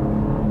bands.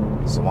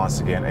 So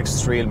once again,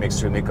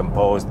 extremely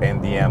composed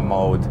NDM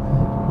mode.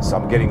 So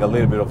I'm getting a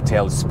little bit of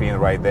tail spin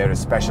right there,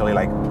 especially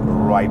like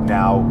right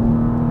now.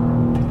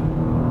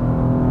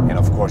 And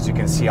of course, you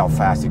can see how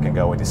fast you can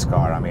go with this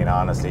car. I mean,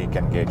 honestly, it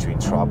can get you in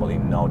trouble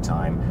in no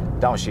time.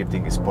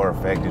 Downshifting is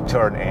perfect. You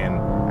turn in,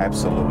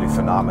 absolutely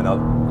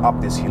phenomenal.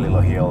 Up this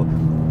little hill,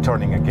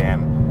 turning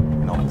again,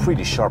 you know,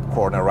 pretty sharp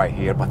corner right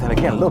here. But then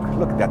again, look,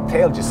 that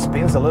tail just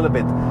spins a little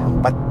bit,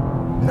 but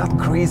not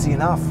crazy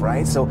enough,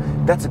 right? So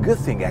that's a good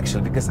thing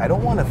actually, because I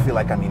don't want to feel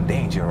like I'm in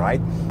danger,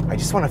 right? I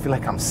just want to feel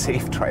like I'm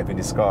safe driving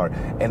this car,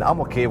 and I'm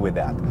okay with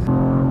that.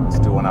 Let's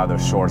do another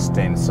short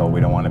stint, so we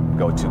don't want to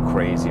go too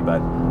crazy,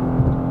 but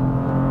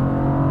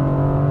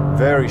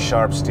very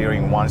sharp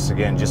steering once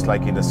again, just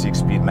like in the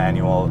 6-speed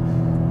manual.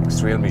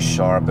 Extremely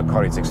sharp. The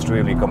car is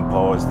extremely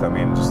composed. I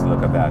mean, just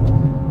look at that.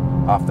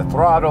 Off the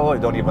throttle,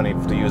 you don't even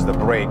have to use the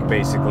brake,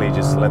 basically.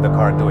 Just let the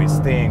car do its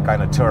thing,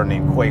 kind of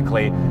turning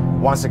quickly.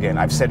 Once again,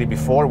 I've said it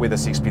before, with the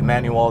 6-speed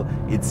manual,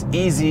 it's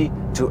easy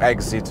to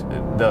exit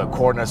the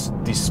corners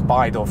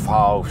despite of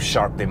how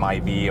sharp they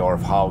might be or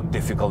how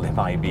difficult they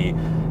might be.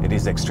 It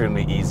is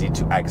extremely easy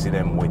to exit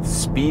them with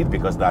speed,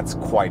 because that's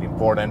quite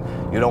important.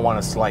 You don't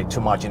want to slide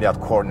too much in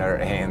that corner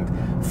and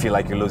feel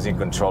like you're losing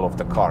control of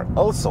the car.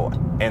 Also,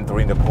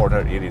 entering the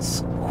corner, it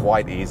is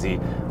quite easy.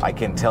 I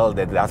can tell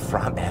that that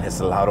front end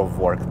has a lot of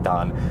work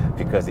done,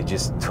 because it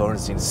just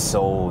turns in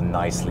so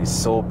nicely,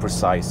 so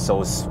precise,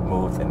 so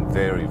smooth, and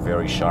very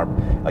sharp.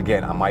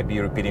 Again, I might be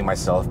repeating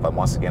myself, but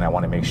once again, I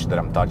want to make sure that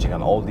I'm touching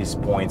on all these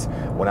points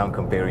when I'm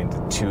comparing the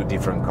two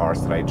different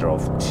cars that I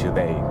drove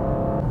today.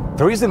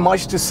 There isn't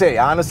much to say.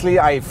 Honestly,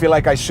 I feel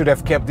like I should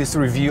have kept this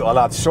review a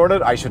lot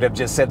shorter. I should have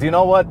just said, you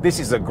know what, this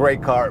is a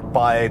great car,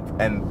 buy it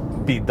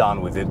and be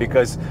done with it,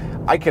 because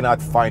I cannot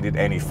find it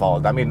any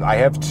fault. I mean, I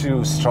have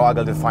to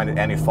struggle to find it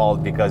any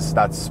fault, because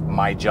that's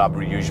my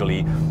job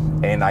usually,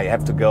 and I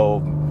have to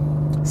go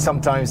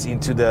sometimes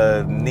into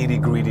the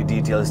nitty-gritty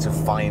details to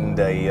find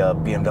a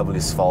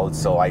BMW's fault,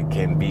 so I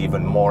can be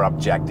even more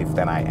objective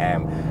than I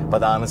am.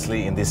 But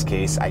honestly, in this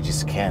case, I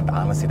just can't.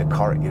 Honestly, the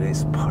car, it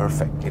is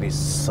perfect. It is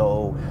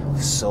so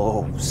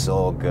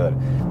good.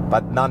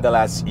 But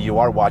nonetheless, you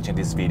are watching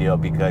this video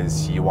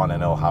because you want to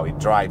know how it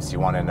drives. You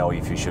want to know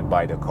if you should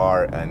buy the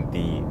car, and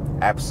the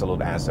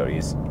absolute answer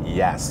is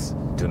yes.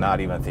 Do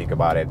not even think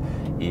about it.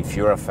 If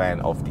you're a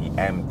fan of the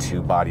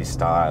M2 body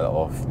style,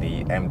 of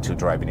the M2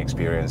 driving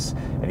experience,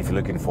 and if you're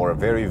looking for a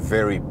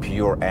very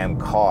pure M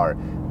car,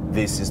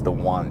 this is the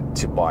one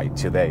to buy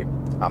today.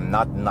 I'm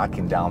not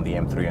knocking down the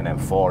M3 and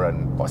M4,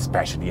 and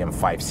especially the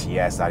M5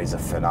 CS. That is a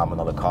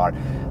phenomenal car.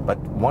 But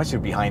once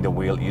you're behind the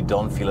wheel, you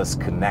don't feel as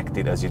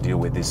connected as you do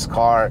with this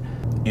car.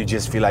 You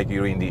just feel like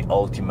you're in the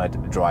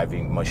ultimate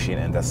driving machine,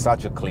 and that's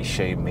such a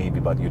cliche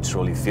maybe, but you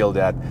truly feel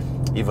that.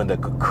 Even the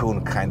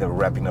cocoon kind of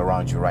wrapping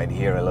around you right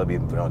here, a little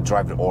bit, you know,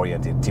 driver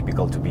oriented,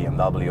 typical to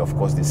BMW. Of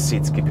course, the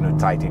seats keeping you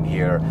tight in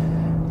here,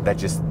 that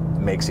just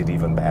makes it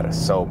even better.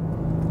 So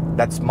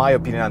that's my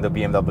opinion on the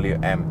BMW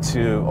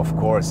M2. Of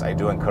course, I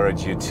do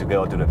encourage you to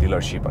go to the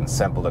dealership and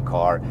sample the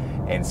car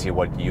and see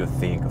what you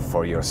think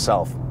for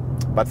yourself.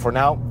 But for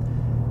now,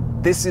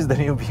 this is the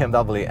new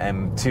BMW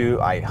M2.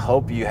 I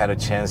hope you had a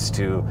chance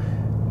to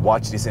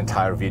watch this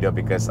entire video,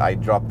 because I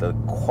dropped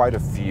quite a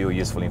few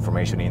useful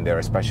information in there,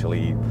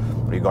 especially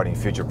regarding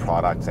future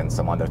products and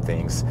some other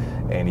things.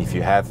 And if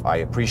you have, I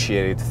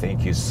appreciate it.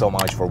 Thank you so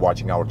much for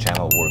watching our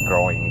channel. We're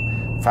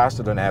growing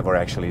faster than ever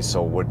actually,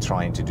 so we're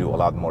trying to do a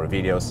lot more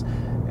videos,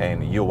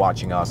 and you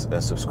watching us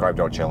and subscribe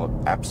to our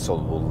channel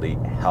absolutely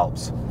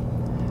helps.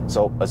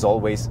 So as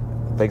always,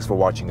 thanks for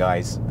watching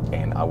guys,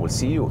 and I will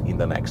see you in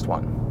the next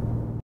one.